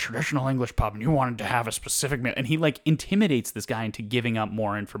pub, a traditional English pub, and you wanted to have a specific meal. And he like intimidates this guy into giving up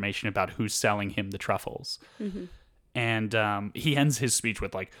more information about who's selling him the truffles. Mm-hmm. And he ends his speech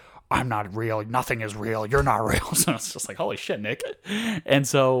with like, I'm not real. Nothing is real. You're not real. So it's just like, holy shit, Nick. And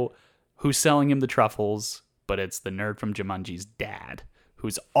so who's selling him the truffles? But it's the nerd from Jumanji's dad,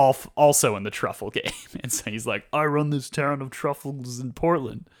 who's also in the truffle game. And so he's like, I run this town of truffles in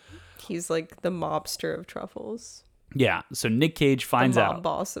Portland. He's like the mobster of truffles. Yeah. So Nick Cage finds out. The mob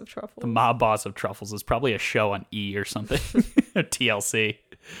boss of truffles. The mob boss of truffles is probably a show on E or something. Or TLC.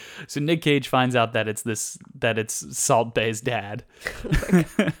 So Nick Cage finds out that it's Salt Bay's dad.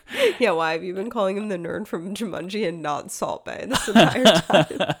 Yeah, why have you been calling him the nerd from Jumanji and not Salt Bae this entire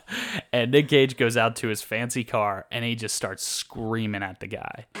time? And Nick Cage goes out to his fancy car and he just starts screaming at the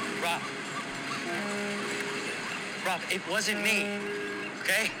guy. Rob, it wasn't me,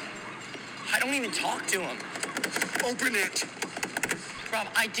 okay? I don't even talk to him. Open it. Rob,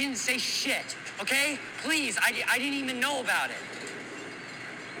 I didn't say shit, okay? Please, I didn't even know about it.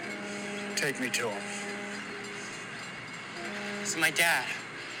 Take me to him. It's my dad,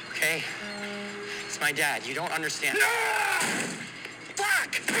 okay? It's my dad. You don't understand. No!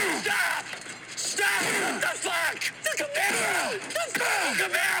 Fuck! Stop! Stop! The fuck! The Camaro! The fucking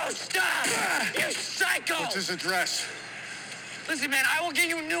Camaro! Stop! You psycho! What's his address? Listen, man, I will get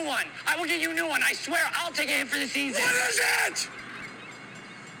you a new one. I will get you a new one. I swear, I'll take a hit for the season. What is it?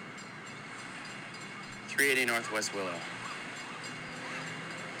 380 Northwest Willow.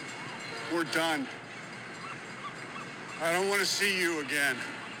 We're done. I don't want to see you again.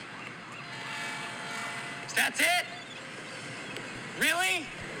 That's it? Really?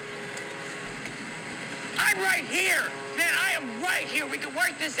 I'm right here. Man, I am right here. We can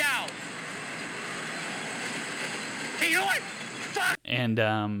work this out. Hey, you know what? Fuck.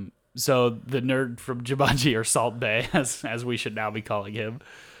 And so the nerd from Jumanji, or Salt Bae, as we should now be calling him,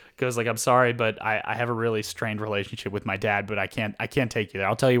 goes like, I'm sorry, but I have a really strained relationship with my dad, but I can't take you there.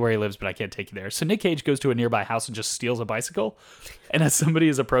 I'll tell you where he lives, but I can't take you there. So Nick Cage goes to a nearby house and just steals a bicycle. And as somebody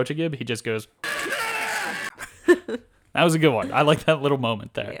is approaching him, he just goes, That was a good one. I like that little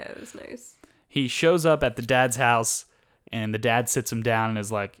moment there. Yeah, it was nice. He shows up at the dad's house and the dad sits him down and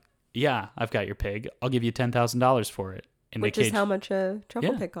is like, yeah, I've got your pig. I'll give you $10,000 for it. And Which Nick is Cage, how much a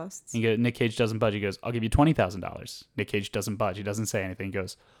truffle pig costs. Nick Cage doesn't budge. He goes, I'll give you $20,000. Nick Cage doesn't budge. He doesn't say anything. He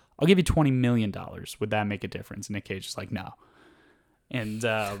goes, I'll give you $20 million. Would that make a difference? And Nick Cage is like, no. And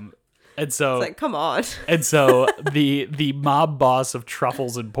so It's like, come on. And so the mob boss of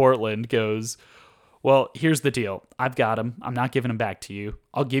Truffles in Portland goes, well, here's the deal. I've got him. I'm not giving him back to you.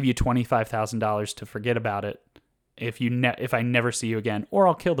 I'll give you $25,000 to forget about it if I never see you again, or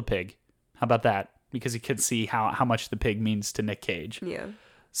I'll kill the pig. How about that? Because he could see how much the pig means to Nick Cage. Yeah.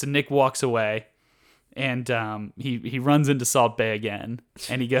 So Nick walks away, and he runs into Salt Bae again,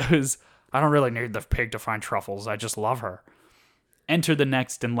 and he goes, I don't really need the pig to find Truffles. I just love her. Enter the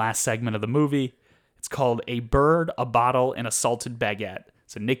next and last segment of the movie. It's called A Bird, a Bottle, and a Salted Baguette.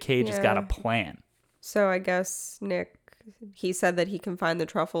 So Nick Cage has got a plan. So I guess Nick, he said that he can find the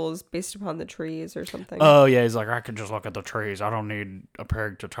truffles based upon the trees or something. Oh, yeah. He's like, I can just look at the trees. I don't need a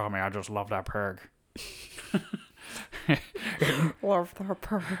pig to tell me. I just love that pig. Love the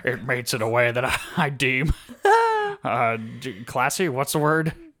pig. It mates in a way that I deem classy. What's the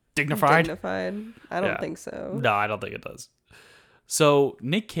word? Dignified? Dignified. I don't think so. No, I don't think it does. So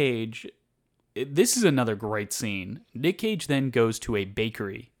Nick Cage, this is another great scene. Nick Cage then goes to a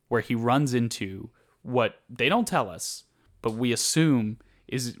bakery where he runs into what they don't tell us, but we assume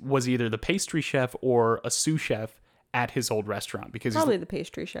was either the pastry chef or a sous chef at his old restaurant, because probably the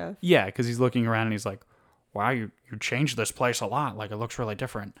pastry chef. Yeah, because he's looking around and he's like, "Wow, you changed this place a lot. Like, it looks really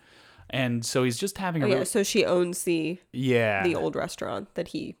different." And so he's just having yeah. So she owns the old restaurant that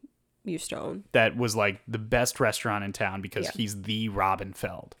he used to own. That was like the best restaurant in town because he's the Robin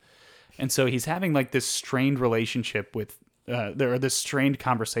Feld, and so he's having like this strained relationship with this strained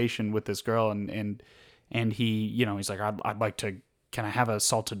conversation with this girl, and he, he's like, I'd like to, can I have a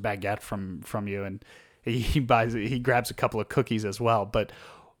salted baguette from you? And he grabs a couple of cookies as well. But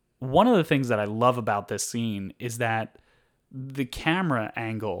one of the things that I love about this scene is that the camera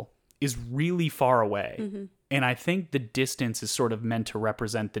angle is really far away. Mm-hmm. And I think the distance is sort of meant to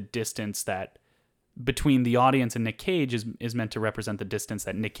represent the distance that between the audience and Nick Cage is meant to represent the distance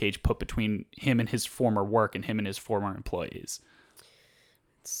that Nick Cage put between him and his former work and him and his former employees.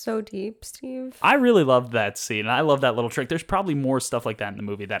 It's so deep, Steve. I really loved that scene. I love that little trick. There's probably more stuff like that in the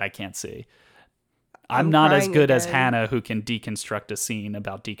movie that I can't see. I'm not as good as Hannah, who can deconstruct a scene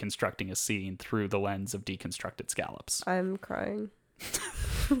about deconstructing a scene through the lens of deconstructed scallops. I'm crying.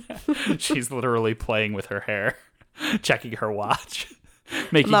 She's literally playing with her hair, checking her watch,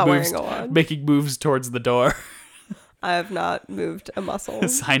 making moves towards the door. I have not moved a muscle.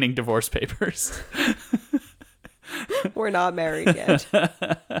 Signing divorce papers. We're not married yet.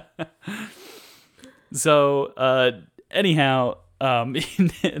 So, anyhow,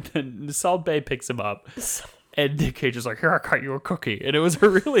 Salt Bae picks him up, and Nick Cage is like, "Here, I cut you a cookie," and it was a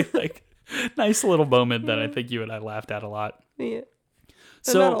really nice little moment that I think you and I laughed at a lot. Yeah.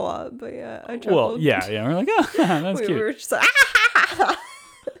 So, not a lot, but yeah, I chuckled. Well, yeah, we're like, oh, that's cute. We were just like,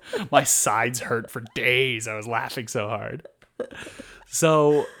 My sides hurt for days. I was laughing so hard.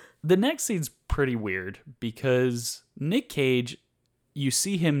 So the next scene's pretty weird because Nick Cage you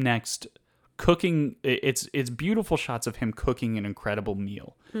see him next cooking. It's beautiful shots of him cooking an incredible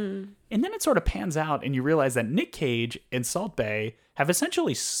meal. And then it sort of pans out and you realize that Nick Cage and Salt Bae have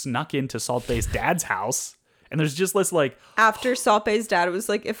essentially snuck into Salt Bae's dad's house. And there's just this like... After Salt Bae's dad was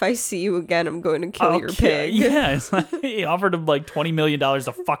like, if I see you again, I'm going to kill your pig. Yeah, it's like, he offered him like $20 million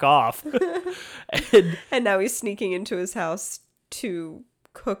to fuck off. And now he's sneaking into his house to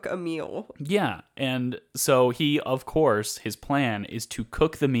cook a meal. Yeah, and so he, of course, his plan is to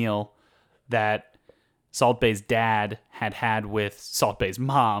cook the meal that Salt Bae's dad had with Salt Bae's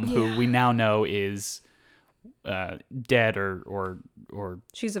mom, who we now know is dead or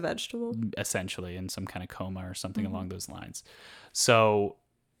she's a vegetable, essentially in some kind of coma or something along those lines. So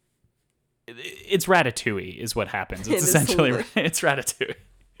it's Ratatouille is what happens. It's essentially it's Ratatouille.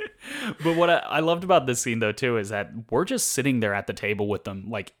 But what I loved about this scene, though, too, is that we're just sitting there at the table with them,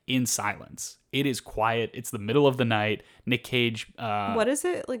 like, in silence. It is quiet. It's the middle of the night. Nick Cage... what is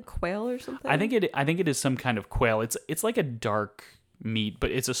it? Like quail or something? I think it is some kind of quail. It's like a dark meat,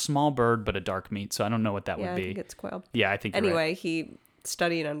 but it's a small bird, but a dark meat, so I don't know what that would be. I think it's quail. Yeah, I think you're Anyway, right. He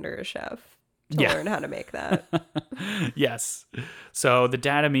studied under a chef to learn how to make that. Yes. So the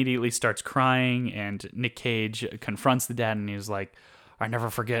dad immediately starts crying, and Nick Cage confronts the dad, and he's like, I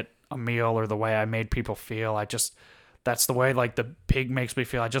never forget a meal or the way I made people feel. That's the way, like, the pig makes me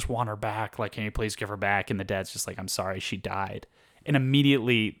feel. I just want her back. Like, can you please give her back? And the dad's just like, I'm sorry, she died. And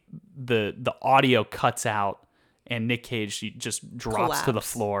immediately the audio cuts out, and Nick Cage just drops to the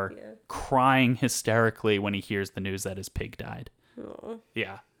floor, crying hysterically when he hears the news that his pig died. Aww.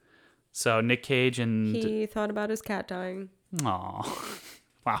 Yeah. So Nick Cage and... He thought about his cat dying. Aw.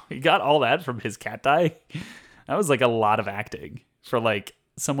 Wow, he got all that from his cat dying? That was, like, a lot of acting for, like,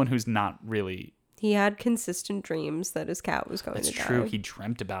 someone who's not really... He had consistent dreams that his cat was going to die. That's true. He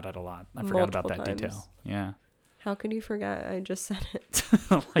dreamt about it a lot. I forgot about that detail. Yeah. How could you forget? I just said it.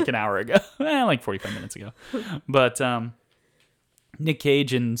 Like an hour ago. Like 45 minutes ago. But Nick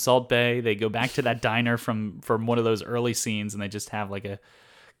Cage and Salt Bae, they go back to that diner from one of those early scenes, and they just have like a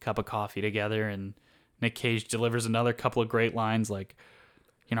cup of coffee together, and Nick Cage delivers another couple of great lines like,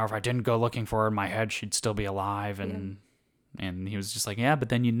 you know, if I didn't go looking for her in my head, she'd still be alive. And he was just like, yeah, but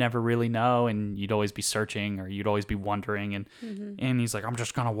then you'd never really know, and you'd always be searching, or you'd always be wondering. And he's like, I'm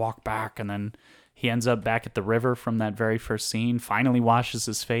just going to walk back. And then he ends up back at the river from that very first scene, finally washes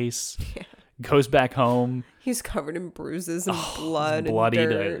his face, goes back home. He's covered in bruises and blood bloodied,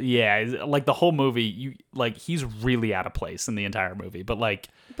 and dirt. Yeah, like the whole movie, he's really out of place in the entire movie. But like,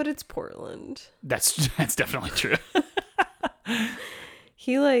 but it's Portland. That's definitely true.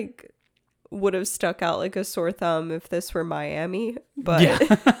 He like would have stuck out like a sore thumb if this were Miami, but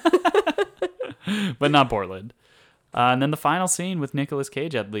but not Portland. And then the final scene with Nicolas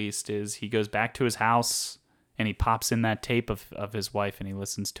Cage, at least, is he goes back to his house and he pops in that tape of his wife, and he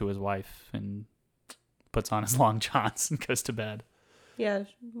listens to his wife and puts on his long johns and goes to bed. Yeah.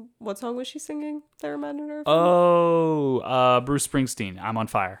 What song was she singing that reminded her of him? Oh, Bruce Springsteen, I'm on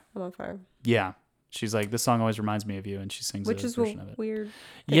Fire. I'm on Fire. Yeah. She's like, this song always reminds me of you, and she sings Which a is version of it. Weird.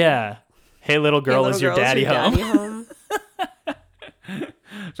 Yeah. Hey, little girl, is your daddy home?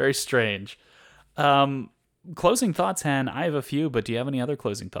 Very strange. Closing thoughts, Han. I have a few, but do you have any other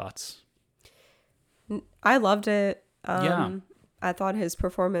closing thoughts? I loved it. Yeah. I thought his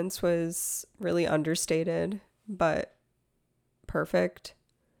performance was really understated, but perfect.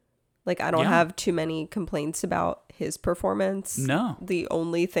 Like, I don't have too many complaints about his performance. No. The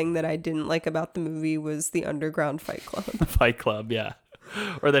only thing that I didn't like about the movie was the underground fight club. Fight Club, yeah.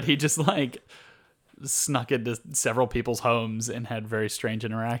 Or that he just, like, snuck into several people's homes and had very strange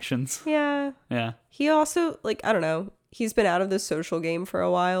interactions. Yeah. Yeah. He also, like, I don't know. He's been out of the social game for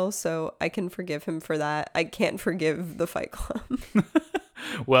a while, so I can forgive him for that. I can't forgive the Fight Club.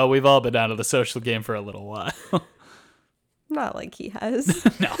 Well, we've all been out of the social game for a little while. Not like he has.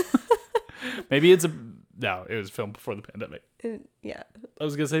 No. Maybe it's no, it was filmed before the pandemic. Yeah. I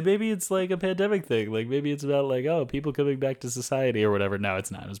was going to say, maybe it's like a pandemic thing. Like, maybe it's about, like, oh, people coming back to society or whatever. No,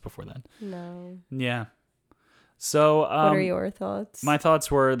 it's not. It was before then. No. Yeah. So, what are your thoughts? My thoughts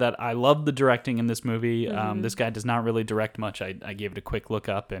were that I loved the directing in this movie. This guy does not really direct much. I gave it a quick look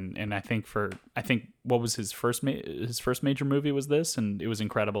up, and I think what was his first major movie was this, and it was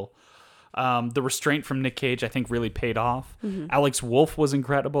incredible. The restraint from Nick Cage, I think, really paid off. Alex Wolff was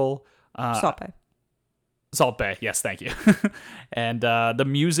incredible. Salt Bae, yes, thank you. And the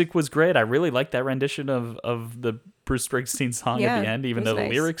music was great. I really liked that rendition of the Bruce Springsteen song at the end, even though the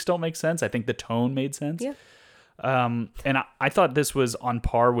lyrics don't make sense. I think the tone made sense. Yeah. And I thought this was on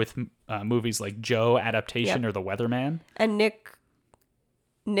par with movies like Joe adaptation or The Weatherman. And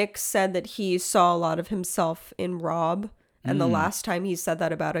Nick said that he saw a lot of himself in Rob, And the last time he said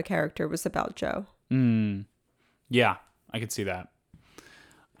that about a character was about Joe. Yeah, I could see that.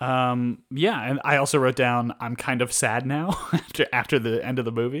 Yeah, and I also wrote down, I'm kind of sad now after the end of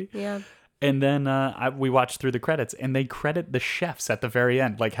the movie. Yeah. And then we watched through the credits, and they credit the chefs at the very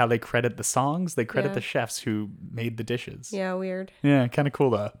end. Like how they credit the songs, they credit the chefs who made the dishes. Yeah, weird. Yeah, kind of cool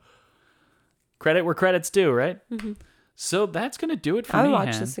though. Credit where credit's due, right? Mm-hmm. So that's going to do it for me, I would watch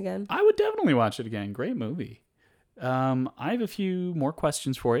Han. this again. I would definitely watch it again. Great movie. I have a few more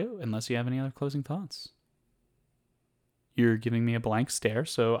questions for you, unless you have any other closing thoughts. You're giving me a blank stare,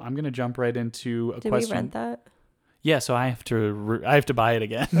 so I'm going to jump right into a Did question. we rent that? Yeah, so I have to buy it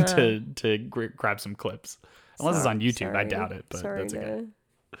again to grab some clips. Unless it's on YouTube, I doubt it, but that's okay.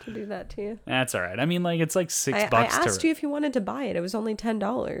 To do that to you. That's all right. I mean, like it's like $6. I asked you if you wanted to buy it. It was only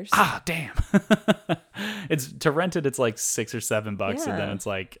 $10. Ah, damn. It's to rent it. It's like $6 or $7, and then Yeah. it's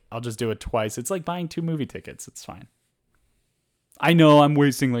like I'll just do it twice. It's like buying 2 movie tickets. It's fine. I know I'm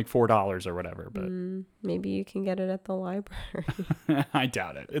wasting like $4 or whatever, but Maybe you can get it at the library. I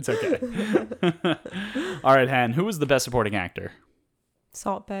doubt it. It's okay. All right, Han. Who was the best supporting actor?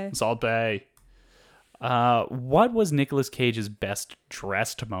 Salt Bay. Salt Bay. What was Nicolas Cage's best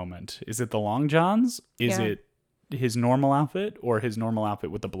dressed moment? Is it the long johns? Is Yeah. it his normal outfit or his normal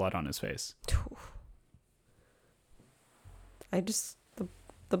outfit with the blood on his face?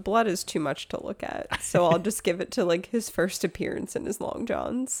 The blood is too much to look at, so I'll just give it to like his first appearance in his long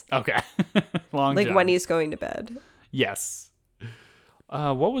johns, Okay. Long like johns. when he's going to bed Yes.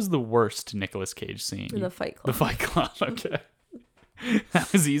 What was the worst Nicolas Cage scene? in the Fight The Club. Fight Club. Okay.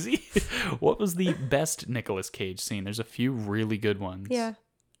 That was easy. What was the best Nicolas Cage scene? There's a few really good ones. Yeah,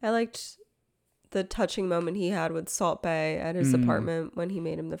 I liked the touching moment he had with Salt Bay at his apartment when he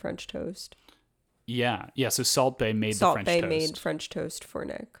made him the French toast. Yeah. Yeah. So Salt Bay made the Salt French Bay toast. made French toast for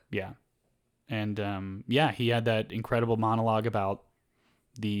Nick. Yeah. And yeah, he had that incredible monologue about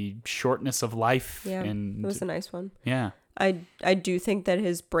the shortness of life. Yeah, And it was a nice one. yeah. I do think that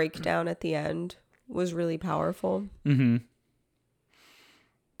his breakdown at the end was really powerful. Mm-hmm.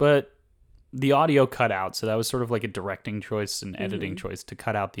 But the audio cut out, so that was sort of like a directing choice and editing choice to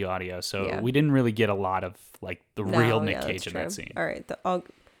cut out the audio. So Yeah. we didn't really get a lot of like the No, real Nick yeah, Cage that's in true. that scene. All right,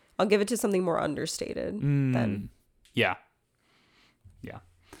 I'll give it to something more understated then. Yeah. Yeah.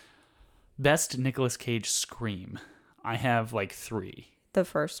 Best Nicolas Cage scream. I have like 3. The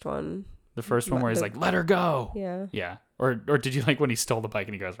first one. The first one where he's like, "Let her go." Yeah. Yeah. Or did you like when he stole the bike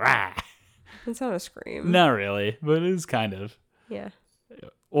and he goes, "Rah"? It's not a scream. Not really, but it is kind of. Yeah.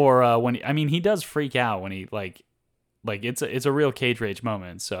 Or when he does freak out when he like it's a real Cage Rage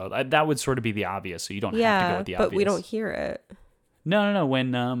moment. So that would sort of be the obvious. So you don't have to go Yeah, with the but obvious. we don't hear it. No.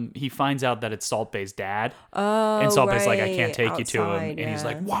 When he finds out that it's Salt Bay's dad, Oh, and Salt Bay's like, "I right, can't take you to him," outside, and he's yeah.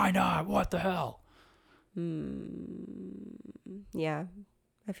 like, "Why not? What the hell?" Yeah,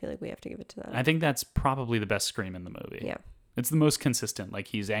 I feel like we have to give it to that. I think that's probably the best scream in the movie. Yeah. It's the most consistent. Like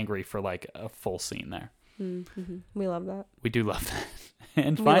he's angry for like a full scene there. We love that. We do love that.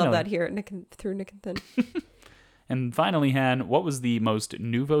 And We finally, love that here at through Nick and Thin. And finally, Han, what was the most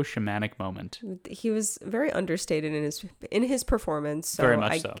nouveau shamanic moment? He was very understated in his performance. So Very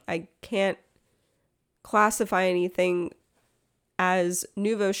much so. I can't classify anything as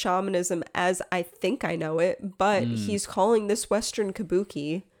nouveau shamanism as I think I know it, but he's calling this Western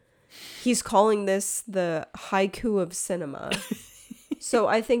kabuki. He's calling this the haiku of cinema. So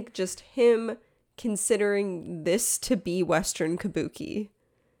I think just him considering this to be Western kabuki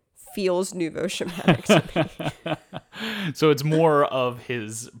feels nouveau shamanic to me. So it's more of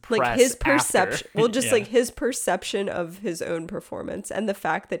his press Like his after. perception, well, just Yeah. like his perception of his own performance and the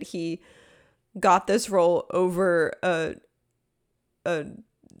fact that he got this role over a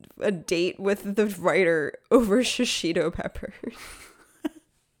date with the writer over shishito peppers.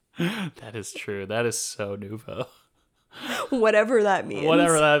 That is true. That is so nouveau. Whatever that means.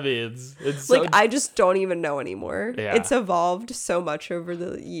 Whatever that means. It's Like, so, I just don't even know anymore. Yeah. It's evolved so much over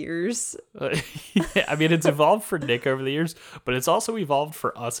the years. yeah, I mean, it's evolved for Nick over the years, but it's also evolved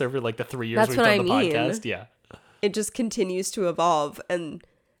for us over like the 3 years That's we've what done I the mean. podcast. Yeah. It just continues to evolve. And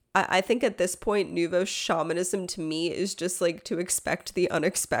I think at this point, nouveau shamanism to me is just like to expect the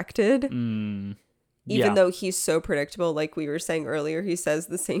unexpected. Even Yeah. though he's so predictable, like we were saying earlier, he says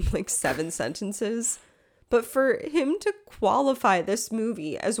the same like 7 sentences. But for him to qualify this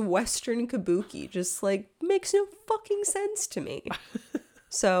movie as Western kabuki just like makes no fucking sense to me.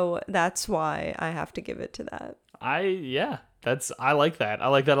 So that's why I have to give it to that. I like that. I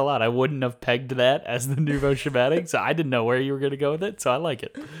like that a lot. I wouldn't have pegged that as the nouveau shamanic, so I didn't know where you were going to go with it, so I like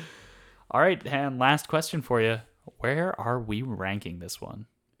it. All right, Han, last question for you. Where are we ranking this one?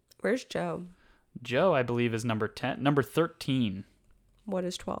 Where's Joe? Joe, I believe, is number 10. Number 13, What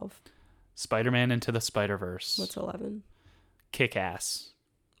is 12? Spider-Man Into the Spider-Verse. What's 11? Kick-Ass.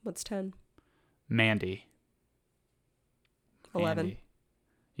 What's 10? Mandy. 11. Mandy.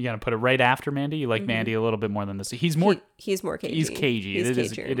 You got to put it right after Mandy? You like Mandy a little bit more than this. He's more... He's more cagey. He's cagey. He's It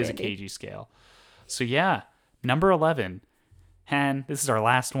is cagier a than Mandy. cagey scale. So, yeah. Number 11. Han, this is our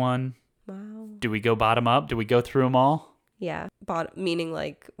last one. Wow. Do we go bottom up? Do we go through them all? Yeah. Meaning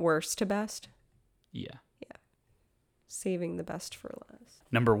like worst to best. Yeah. Saving the best for last.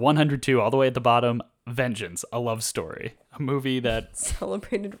 Number 102, all the way at the bottom, Vengeance, A Love Story. A movie that...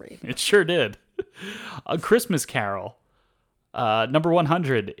 Celebrated rape. It sure did. A Christmas Carol. Number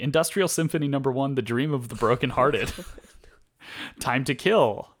 100, Industrial Symphony Number 1, The Dream of the Brokenhearted. Time to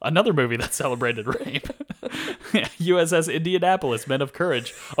Kill, another movie that celebrated rape. USS Indianapolis, Men of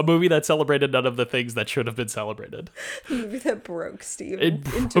Courage, a movie that celebrated none of the things that should have been celebrated. The movie that broke Steve It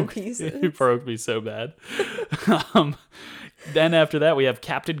into broke, pieces. it broke me so bad. Then after that, we have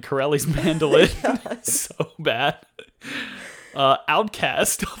Captain Corelli's Mandolin. So bad.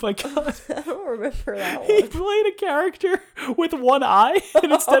 Outcast. Oh my god. I don't remember that He one. played a character with one eye,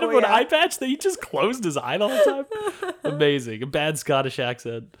 and instead of an eye patch, he just closed his eye the whole time. Amazing. A bad Scottish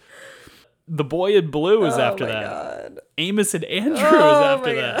accent. The Boy in Blue is after that. God. Amos and Andrew is Oh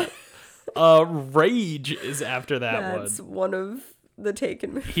after my that. Rage is after that That's one. one of the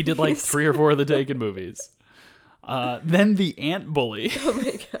Taken movies. He did like 3 or 4 of the Taken movies. Then The Ant Bully. Oh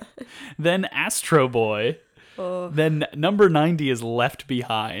my god. Then Astro Boy. Then number 90 is Left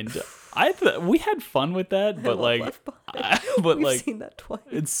Behind. We had fun with that, but love like, Left Behind. but We've like, seen that twice.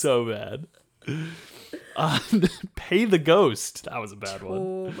 it's so bad. Pay the Ghost. That was a bad one.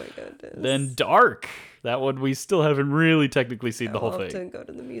 Oh my goodness. Then Dark. That one we still haven't really technically seen the whole I'll have thing. to go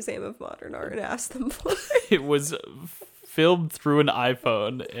to the Museum of Modern Art and ask them for it. It was filmed through an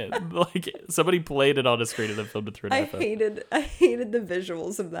iPhone, and like somebody played it on a screen and then filmed it through an I iPhone. hated the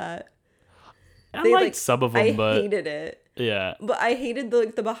visuals of that. I They, liked some of them, I but hated it. yeah. But I hated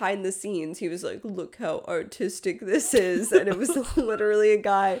the behind the scenes. He was like, "Look how artistic this is," and it was literally a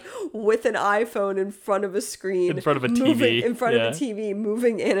guy with an iPhone in front of a screen, In front of a moving- TV, in front yeah. of a TV,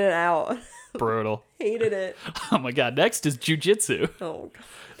 moving in and out. Brutal. Hated it. Oh my god. Next is Jujitsu. Oh god.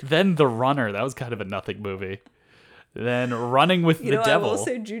 Then The Runner. That was kind of a nothing movie. Then Running with You the know, Devil. I will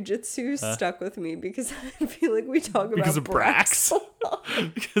say jujitsu stuck with me because I feel like we talk about because of Brax.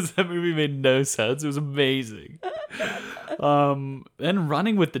 Brax. Because that movie made no sense. It was amazing. Then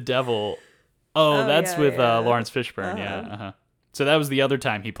Running with the Devil. Oh, that's yeah, with yeah. Lawrence Fishburne. Yeah. Uh-huh. So that was the other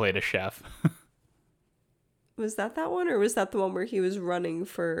time he played a chef. Was that one, or was that the one where he was running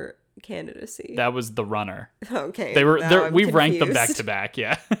for candidacy? That was The Runner. Okay. They were now there. I'm We ranked them back confused. to back.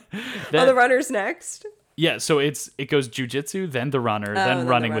 Yeah. Oh, the runner's next. Yeah. So it goes Jujitsu, then The Runner, Oh, then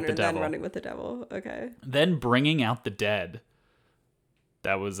Running with the Devil, Then Running with the Devil. Okay. then Bringing Out the Dead.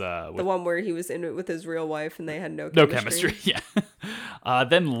 That was The one where he was in it with his real wife and they had no no chemistry. chemistry. Yeah.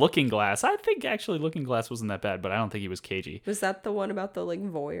 Then Looking Glass. I think actually Looking Glass wasn't that bad, but I don't think he was cagey. Was that the one about the like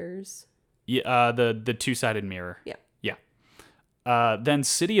voyeurs? Yeah. The Two-Sided Mirror. Yeah. Yeah. Then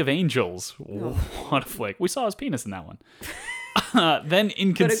City of Angels. What a flick. We saw his penis in that one. Then But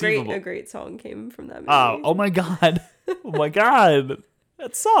Inconceivable. a great song came from that movie. Oh my god. Oh my god.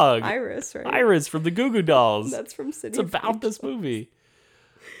 That song. Iris, right? Iris from the Goo Goo Dolls. That's from City. It's of about this Angels. movie.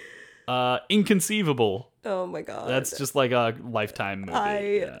 Inconceivable. Oh my god. That's just like a Lifetime movie. I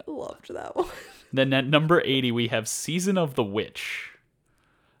Yeah. loved that one. Then at number 80, we have Season of the Witch.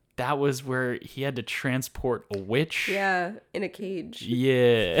 That was where he had to transport a witch. Yeah, in a cage.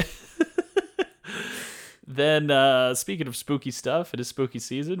 Yeah. Then, speaking of spooky stuff, it is spooky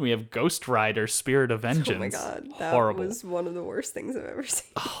season. We have Ghost Rider, Spirit of Vengeance. Oh my god, that Horrible. was one of the worst things I've ever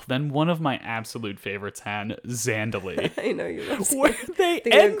seen. Then one of my absolute favorites, Han, Zandali. I know you love Where they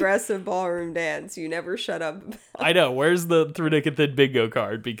the end... aggressive ballroom dance. You never shut up. I know. Where's the Through Thick and Thin bingo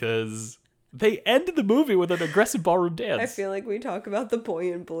card? Because they end the movie with an aggressive ballroom dance. I feel like we talk about the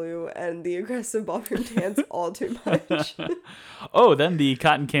boy in blue and the aggressive ballroom dance all too much. Oh, then the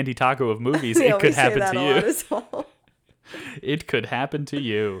cotton candy taco of movies. We It could always say happen that to a you. lot as well. It could happen to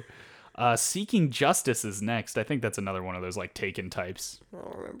you. Seeking Justice is next. I think that's another one of those like Taken types. I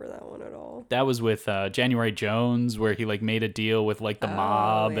don't remember that one at all. That was with January Jones, where he like made a deal with like the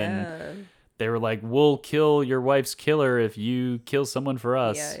mob, and they were like, "We'll kill your wife's killer if you kill someone for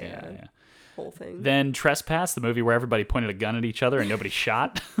us." Yeah. Whole thing. Then Trespass, the movie where everybody pointed a gun at each other and nobody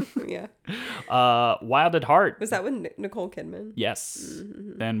shot. Yeah. Wild at Heart. Was that with Nicole Kidman? Yes.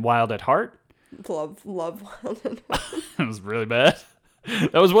 Mm-hmm. Then Wild at Heart. Love Wild and Wild. It was really bad.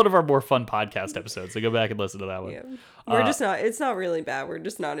 That was one of our more fun podcast episodes, so go back and listen to that one. Yeah. We're just not, it's not really bad. We're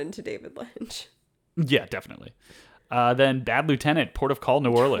just not into David Lynch. Yeah, definitely. Then Bad Lieutenant, Port of Call,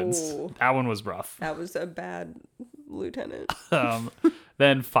 New Orleans. Ooh. That one was rough. That was a bad lieutenant.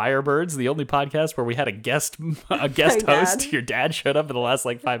 Then Firebirds, the only podcast where we had a guest host. dad. Your dad showed up in the last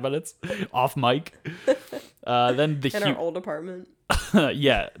 5 minutes off mic. Then the In our old apartment.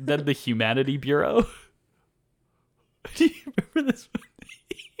 yeah. Then the Humanity Bureau. Do you remember this one?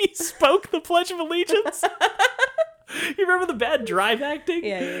 He spoke the Pledge of Allegiance. You remember the bad drive acting?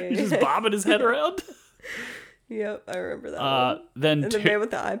 Yeah. He's just bobbing his head around. Yep, I remember that one. Then And the man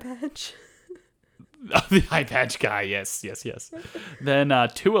with the eye patch. Oh, the eye patch guy, yes. Then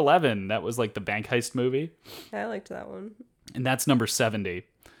 211, that was like the bank heist movie, I liked that one. and that's number 70.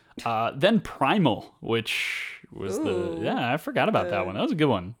 Then Primal, which was I forgot about that one. That was a good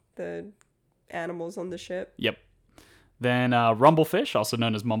one. The animals on the ship. Yep. Then Rumblefish, also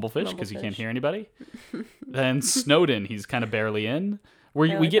known as Mumblefish, because you can't Mumblefish. hear anybody. Then Snowden, he's kind of barely in.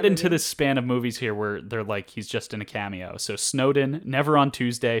 We like get that into movie. this span of movies here where they're like he's just in a cameo. So Snowden, Never on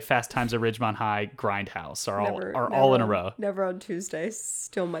Tuesday, Fast Times at Ridgemont High, Grindhouse are all in a row. Never on Tuesday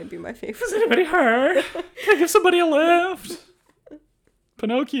still might be my favorite. Anybody hurt? Can I give somebody a lift?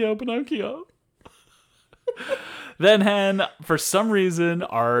 Pinocchio. Then, for some reason,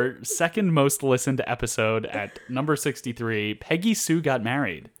 our second most listened episode at number 63, Peggy Sue Got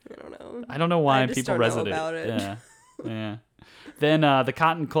Married. I don't know. I don't know why I just people don't know resonate. about it. Yeah. Then The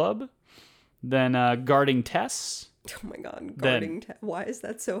Cotton Club. Then Guarding Tess. Oh my god, guarding. Why is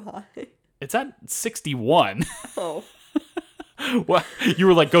that so high? It's at 61. Oh, What? You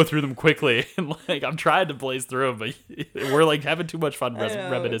were like, go through them quickly. And I'm trying to blaze through them, but we're having too much fun I know,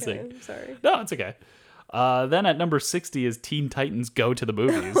 reminiscing. okay, sorry. No, it's okay. Then at number 60 is Teen Titans Go to the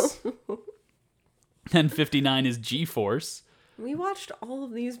Movies. Then 59 is G-Force. We watched all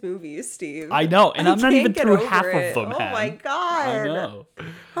of these movies, Steve. I know, and I'm not can't even get through over half it. of them. Oh Ham. my god! I know.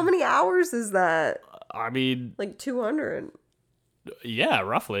 How many hours is that? I mean, Like 200. yeah,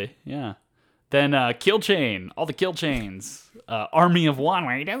 roughly, yeah. Then Kill Chain, all the Kill Chains. Army of One,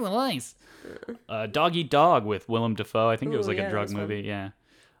 where he does the voice. Dog Eat Dog with Willem Dafoe. I think it was Ooh, like yeah, a drug that's fun. movie, yeah.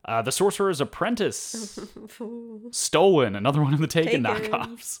 The Sorcerer's Apprentice. Stolen, another one of the Taken Taken.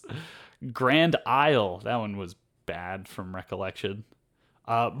 knockoffs. Grand Isle, that one was bad from recollection.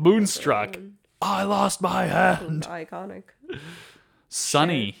 Moonstruck. I lost my hand. Iconic.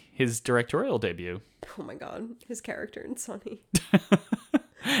 Sunny, his directorial debut. Oh my god, his character in Sunny.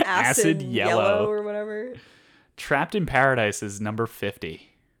 Acid Yellow. or whatever. Trapped in Paradise is number 50.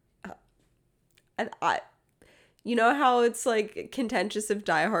 And you know how it's like contentious if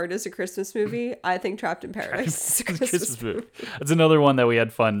Die Hard is a Christmas movie? I think Trapped in Paradise is a Christmas movie. That's another one that we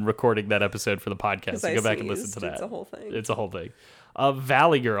had fun recording that episode for the podcast. So I go back and listen sneezed. to that. It's a whole thing. It's a whole thing.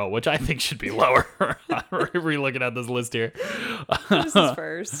 Valley Girl, which I think should be lower. We're looking at this list here. This is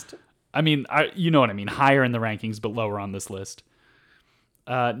first. I mean, you know what I mean. Higher in the rankings, but lower on this list.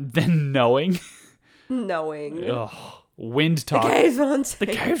 Then Knowing. Knowing. Oh, Wind Talk. Caves won't The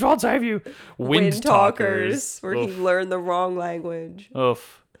save. caves won't save you. Wind Talkers, Talkers. where he learned the wrong language.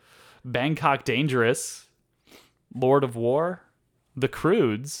 Oof. Bangkok Dangerous. Lord of War. The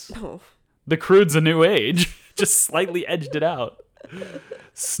Croods. Oh, The Croods A New Age. Just slightly edged it out.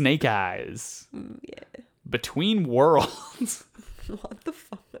 Snake Eyes. yeah. Between Worlds. What the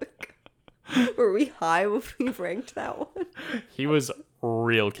fuck? Were we high when we ranked that one? He was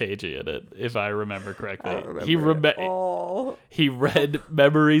real cagey in it, if I remember correctly. I don't remember He at all. he read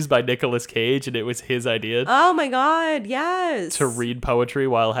Memories by Nicolas Cage, and it was his idea Oh my god, yes. to read poetry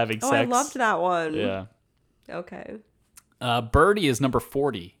while having Oh, sex. I loved that one. Yeah. Okay. Birdie is number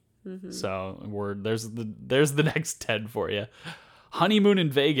 40. Mm-hmm. So there's the next 10 for you. Honeymoon in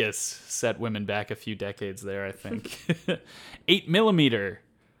Vegas set women back a few decades there, I think. 8mm.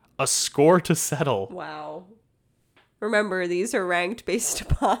 A Score to Settle. Wow. Remember, these are ranked based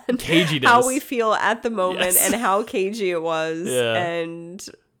upon Caginess. how we feel at the moment Yes. and how cagey it was, Yeah. and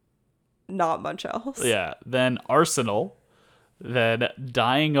not much else. Yeah. Then Arsenal. Then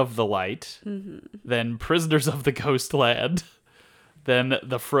Dying of the Light. Mm-hmm. Then Prisoners of the Ghostland. Then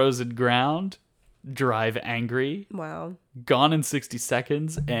The Frozen Ground. Drive Angry. Wow. Gone in 60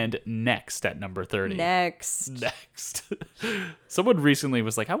 Seconds. And Next at number 30. Next. Someone recently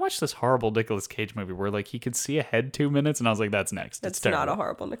was like, I watched this horrible Nicolas Cage movie where like he could see ahead 2 minutes, and I was like, that's Next. That's It's terrible. not a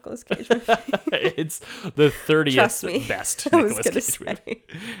horrible Nicolas Cage movie. It's the 30th Trust me. best I was Nicolas gonna Cage movie.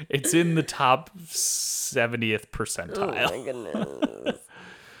 say. It's in the top 70th Oh percentile. my goodness.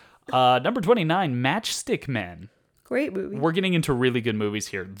 Number 29, Matchstick Men. Great movie. We're getting into really good movies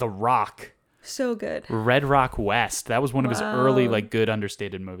here. The Rock, So good. Red Rock West. That was one of his Wow. early, like, good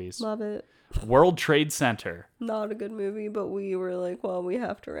understated movies. Love it. World Trade Center. Not a good movie, but we were like, well, we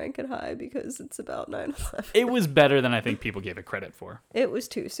have to rank it high because it's about 9/11. It was better than I think people gave it credit for. It was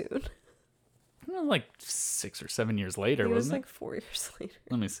too soon. Well, like 6 or 7 years later, It was wasn't like 4 years later.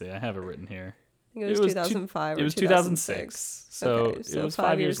 Let me see. I have it written here. I think it was 2005 or It was 2006. 2006. So, it was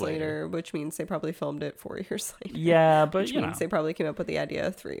 5 years later. which means they probably filmed it 4 years later. Yeah, but Which means they probably came up with the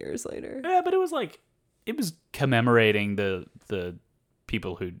idea 3 years later. Yeah, but it was like it was commemorating the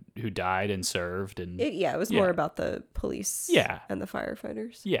people who died and served and It was more about the police and the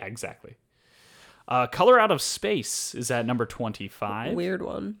firefighters. Yeah, exactly. Color Out of Space is at number 25. Weird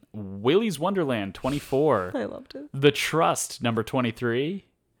one. Willy's Wonderland, 24. I loved it. The Trust, number 23.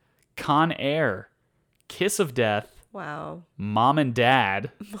 Con Air, Kiss of Death, Wow. Mom and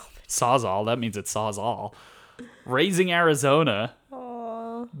Dad, Sawzall, that means it saws all. Raising Arizona,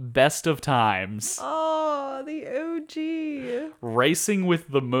 Aww. Best of Times, Oh, the OG. Racing with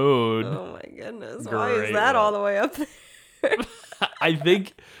the Moon. Oh my goodness. Why is Great that one. all the way up there? I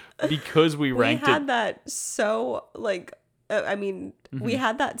think because we We ranked had it. that so, like, Mm-hmm. we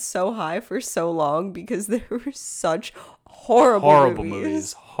had that so high for so long because there were such horrible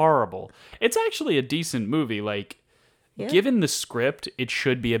movies. Horrible. It's actually a decent movie. Like, Yeah. given the script, it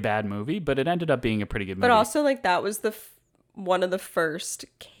should be a bad movie, but it ended up being a pretty good movie. But also, like, that was one of the first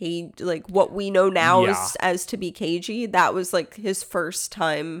like what we know now Yeah. as to be cagey. That was like his first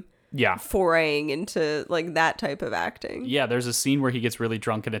time yeah. foraying into like that type of acting. Yeah, there's a scene where he gets really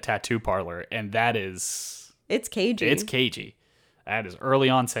drunk in a tattoo parlor, and that is... It's cagey. It's cagey. That is early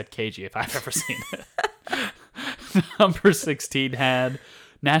onset cagey if I've ever seen it. Number 16 had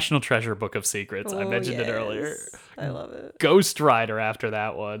National Treasure Book of Secrets. I mentioned it earlier. I love it. Ghost Rider after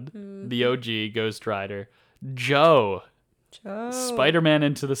that one. Mm-hmm. The OG Ghost Rider. Joe. Spider-Man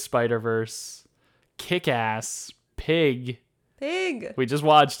Into the Spider-Verse. Kick-Ass. Pig. Pig. We just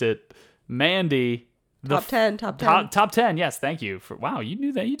watched it. Mandy. Top 10. Top 10. Top 10. Yes, thank you. Wow, you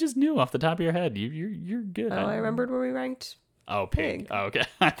knew that. You just knew off the top of your head. You're good. Oh, I remembered where we ranked. Oh, Pig. Pig. Oh, okay.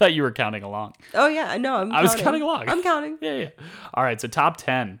 I thought you were counting along. Oh yeah, I know. I was counting along. I'm counting. Yeah. All right, so top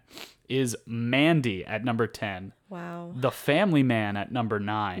 10 is Mandy at number 10. Wow. The Family Man at number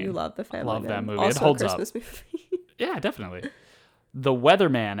 9. You love The Family Love Man. that movie. Also It holds a up. Christmas movie. Yeah, definitely. The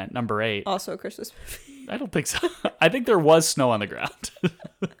Weatherman at number 8. Also a Christmas movie. I don't think so. I think there was snow on the ground.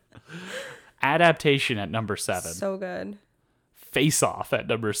 Adaptation at number 7. So good. Face Off at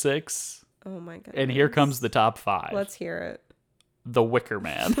number 6. Oh my god. And here comes the top 5. Let's hear it. The Wicker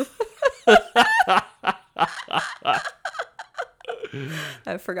Man.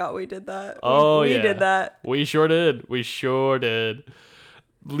 I forgot we did that. Oh, we yeah. did that. We sure did.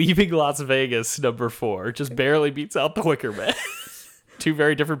 Leaving Las Vegas, number 4. Just barely beats out The Wicker Man. Two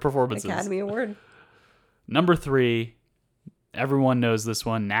very different performances. Academy Award. Number 3. Everyone knows this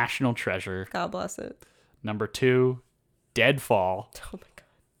one. National Treasure. God bless it. Number 2. Deadfall. Oh my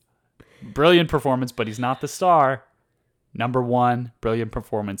god. Brilliant performance, but he's not the star. Number 1. Brilliant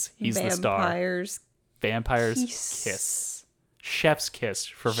performance. He's the star. Vampire's Kiss. Chef's Kiss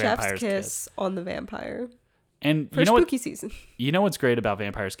for Vampire's Chef's Kiss on the vampire. And For you know spooky what? season. You know what's great about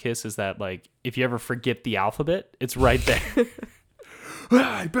Vampire's Kiss is that, like, if you ever forget the alphabet, it's right there.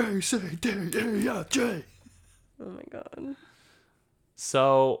 A, B, C, D, E, F, G. Oh my god.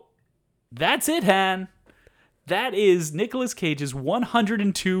 So that's it, Han. That is Nicolas Cage's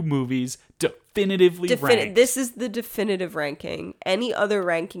 102 movies definitively ranked. This is the definitive ranking. Any other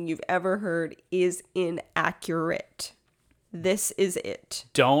ranking you've ever heard is inaccurate. This is it.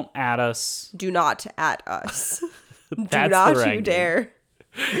 Don't at us. Do not at us. Do That's not the you ranking. dare.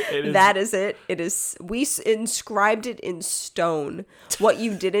 It is- That is it. It is. We inscribed it in stone. What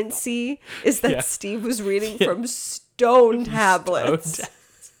you didn't see is that Yeah. Steve was reading from stone tablets.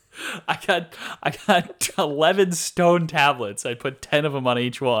 I got 11 stone tablets. I put 10 of them on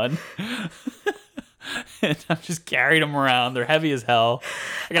each one. And I'm just carrying them around. They're heavy as hell.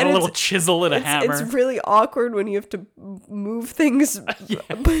 I got And a little it's- chisel and a hammer. It's really awkward when you have to move things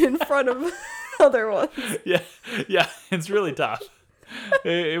in front of other ones. Yeah, it's really tough.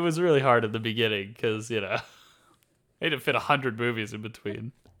 It was really hard at the beginning because, I had to fit 100 movies in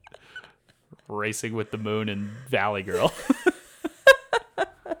between. Racing with the Moon and Valley Girl.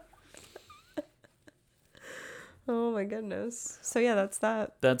 Oh my goodness. So yeah, that's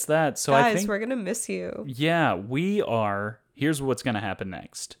that. That's that. So Guys, I think we're gonna miss you. yeah, we are. Here's what's going to happen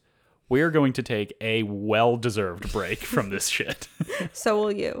next. We're going to take a well-deserved break from this shit. So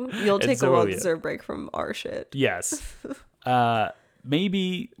will you. You'll And take so a will you. well-deserved break from our shit. Yes.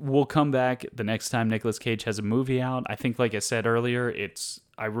 Maybe we'll come back the next time Nicolas Cage has a movie out. I think, like I said earlier,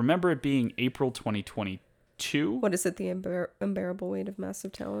 I remember it being April 2022 2. What is it? The Unbearable Weight of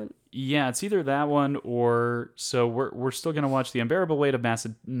Massive Talent? Yeah, it's either that one or so we're still gonna watch The Unbearable Weight of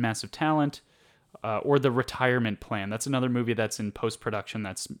Massive Talent, or The Retirement Plan. That's another movie that's in post-production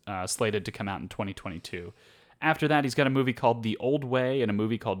that's slated to come out in 2022. After that, he's got a movie called The Old Way and a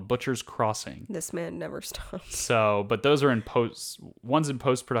movie called Butcher's Crossing. This man never stops. So, but those are in post. One's in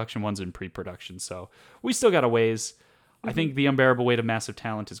post-production, one's in pre-production. So we still got a ways. I think The Unbearable Weight of Massive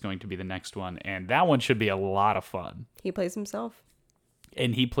Talent is going to be the next one, and that one should be a lot of fun. He plays himself.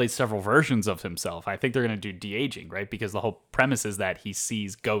 And he plays several versions of himself. I think they're going to do de-aging, right? Because the whole premise is that he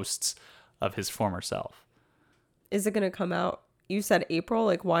sees ghosts of his former self. Is it going to come out? You said April.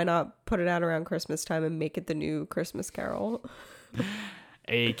 Like, why not put it out around Christmas time and make it the new Christmas Carol?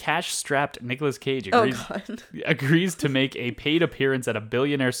 A cash-strapped Nicolas Cage agrees to make a paid appearance at a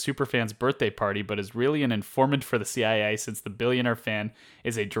billionaire superfan's birthday party, but is really an informant for the CIA since the billionaire fan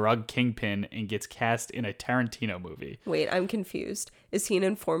is a drug kingpin and gets cast in a Tarantino movie. Wait, I'm confused. Is he an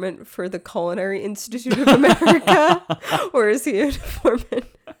informant for the Culinary Institute of America? Or is he an informant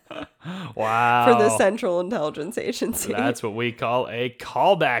Wow. for the Central Intelligence Agency? That's what we call a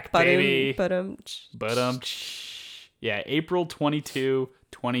callback, baby. Yeah, April 22,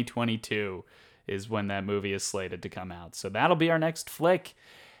 2022 is when that movie is slated to come out. So that'll be our next flick.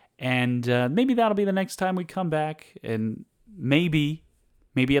 And maybe that'll be the next time we come back. And maybe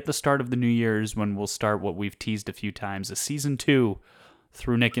at the start of the New Year's when we'll start what we've teased a few times, a season 2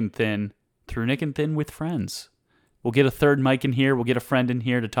 through Nick and Thin with friends. We'll get a third mic in here. We'll get a friend in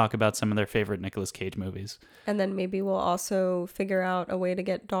here to talk about some of their favorite Nicolas Cage movies. And then maybe we'll also figure out a way to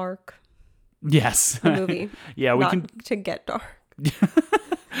get dark. Yes. The movie. Yeah, we can to get dark.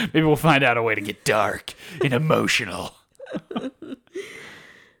 Maybe we'll find out a way to get dark and emotional.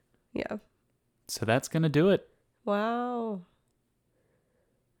 Yeah. So that's going to do it. Wow.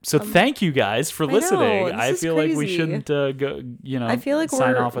 So thank you guys for listening. I feel like we crazy. shouldn't go, I feel like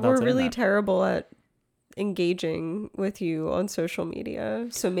sign off without we're saying really that. terrible at engaging with you on social media.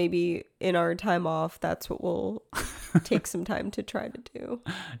 So maybe in our time off, that's what we'll take some time to try to do.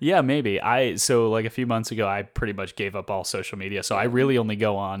 Yeah, maybe. So like a few months ago, I pretty much gave up all social media. So I really only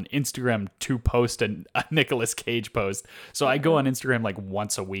go on Instagram to post a Nicolas Cage post. So I go on Instagram like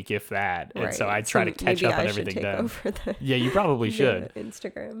once a week, if that. And so I try to catch up on everything then. Yeah, you probably should.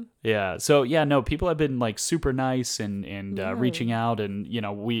 Instagram. Yeah. So yeah, no, people have been like super nice and reaching out, and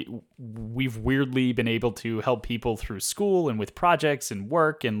we've weirdly been able to help people through school and with projects and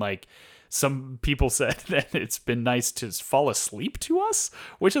work, and like some people said that it's been nice to fall asleep to us,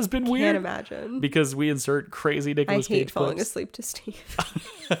 which has been weird. Can't imagine. Because we insert crazy Nicolas Cage I hate falling clips. asleep to Steve.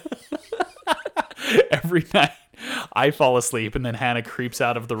 Every night I fall asleep and then Hannah creeps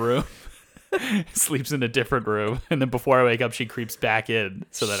out of the room, sleeps in a different room, and then before I wake up she creeps back in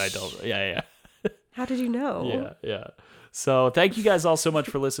so that I don't. Yeah. How did you know? Yeah. So thank you guys all so much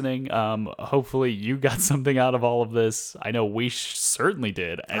for listening. Hopefully you got something out of all of this. I know we certainly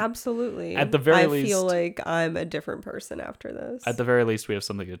did. Absolutely. At the very least, I feel like I'm a different person after this. At the very least, we have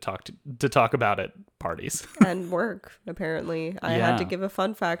something to talk about at parties. And work, apparently. I had to give a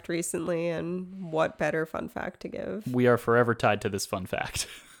fun fact recently, and what better fun fact to give? We are forever tied to this fun fact.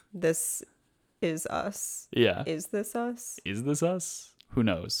 This is us. Yeah. Is this us? Is this us? Who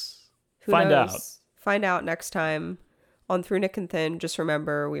knows? Find out. Find out next time on Through Nick and Thin. Just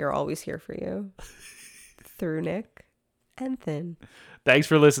remember, we are always here for you. Through Nick and Thin. Thanks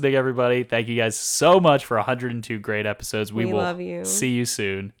for listening, everybody. Thank you guys so much for 102 great episodes. We will love you. See you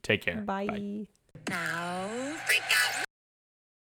soon. Take care. Bye. Now,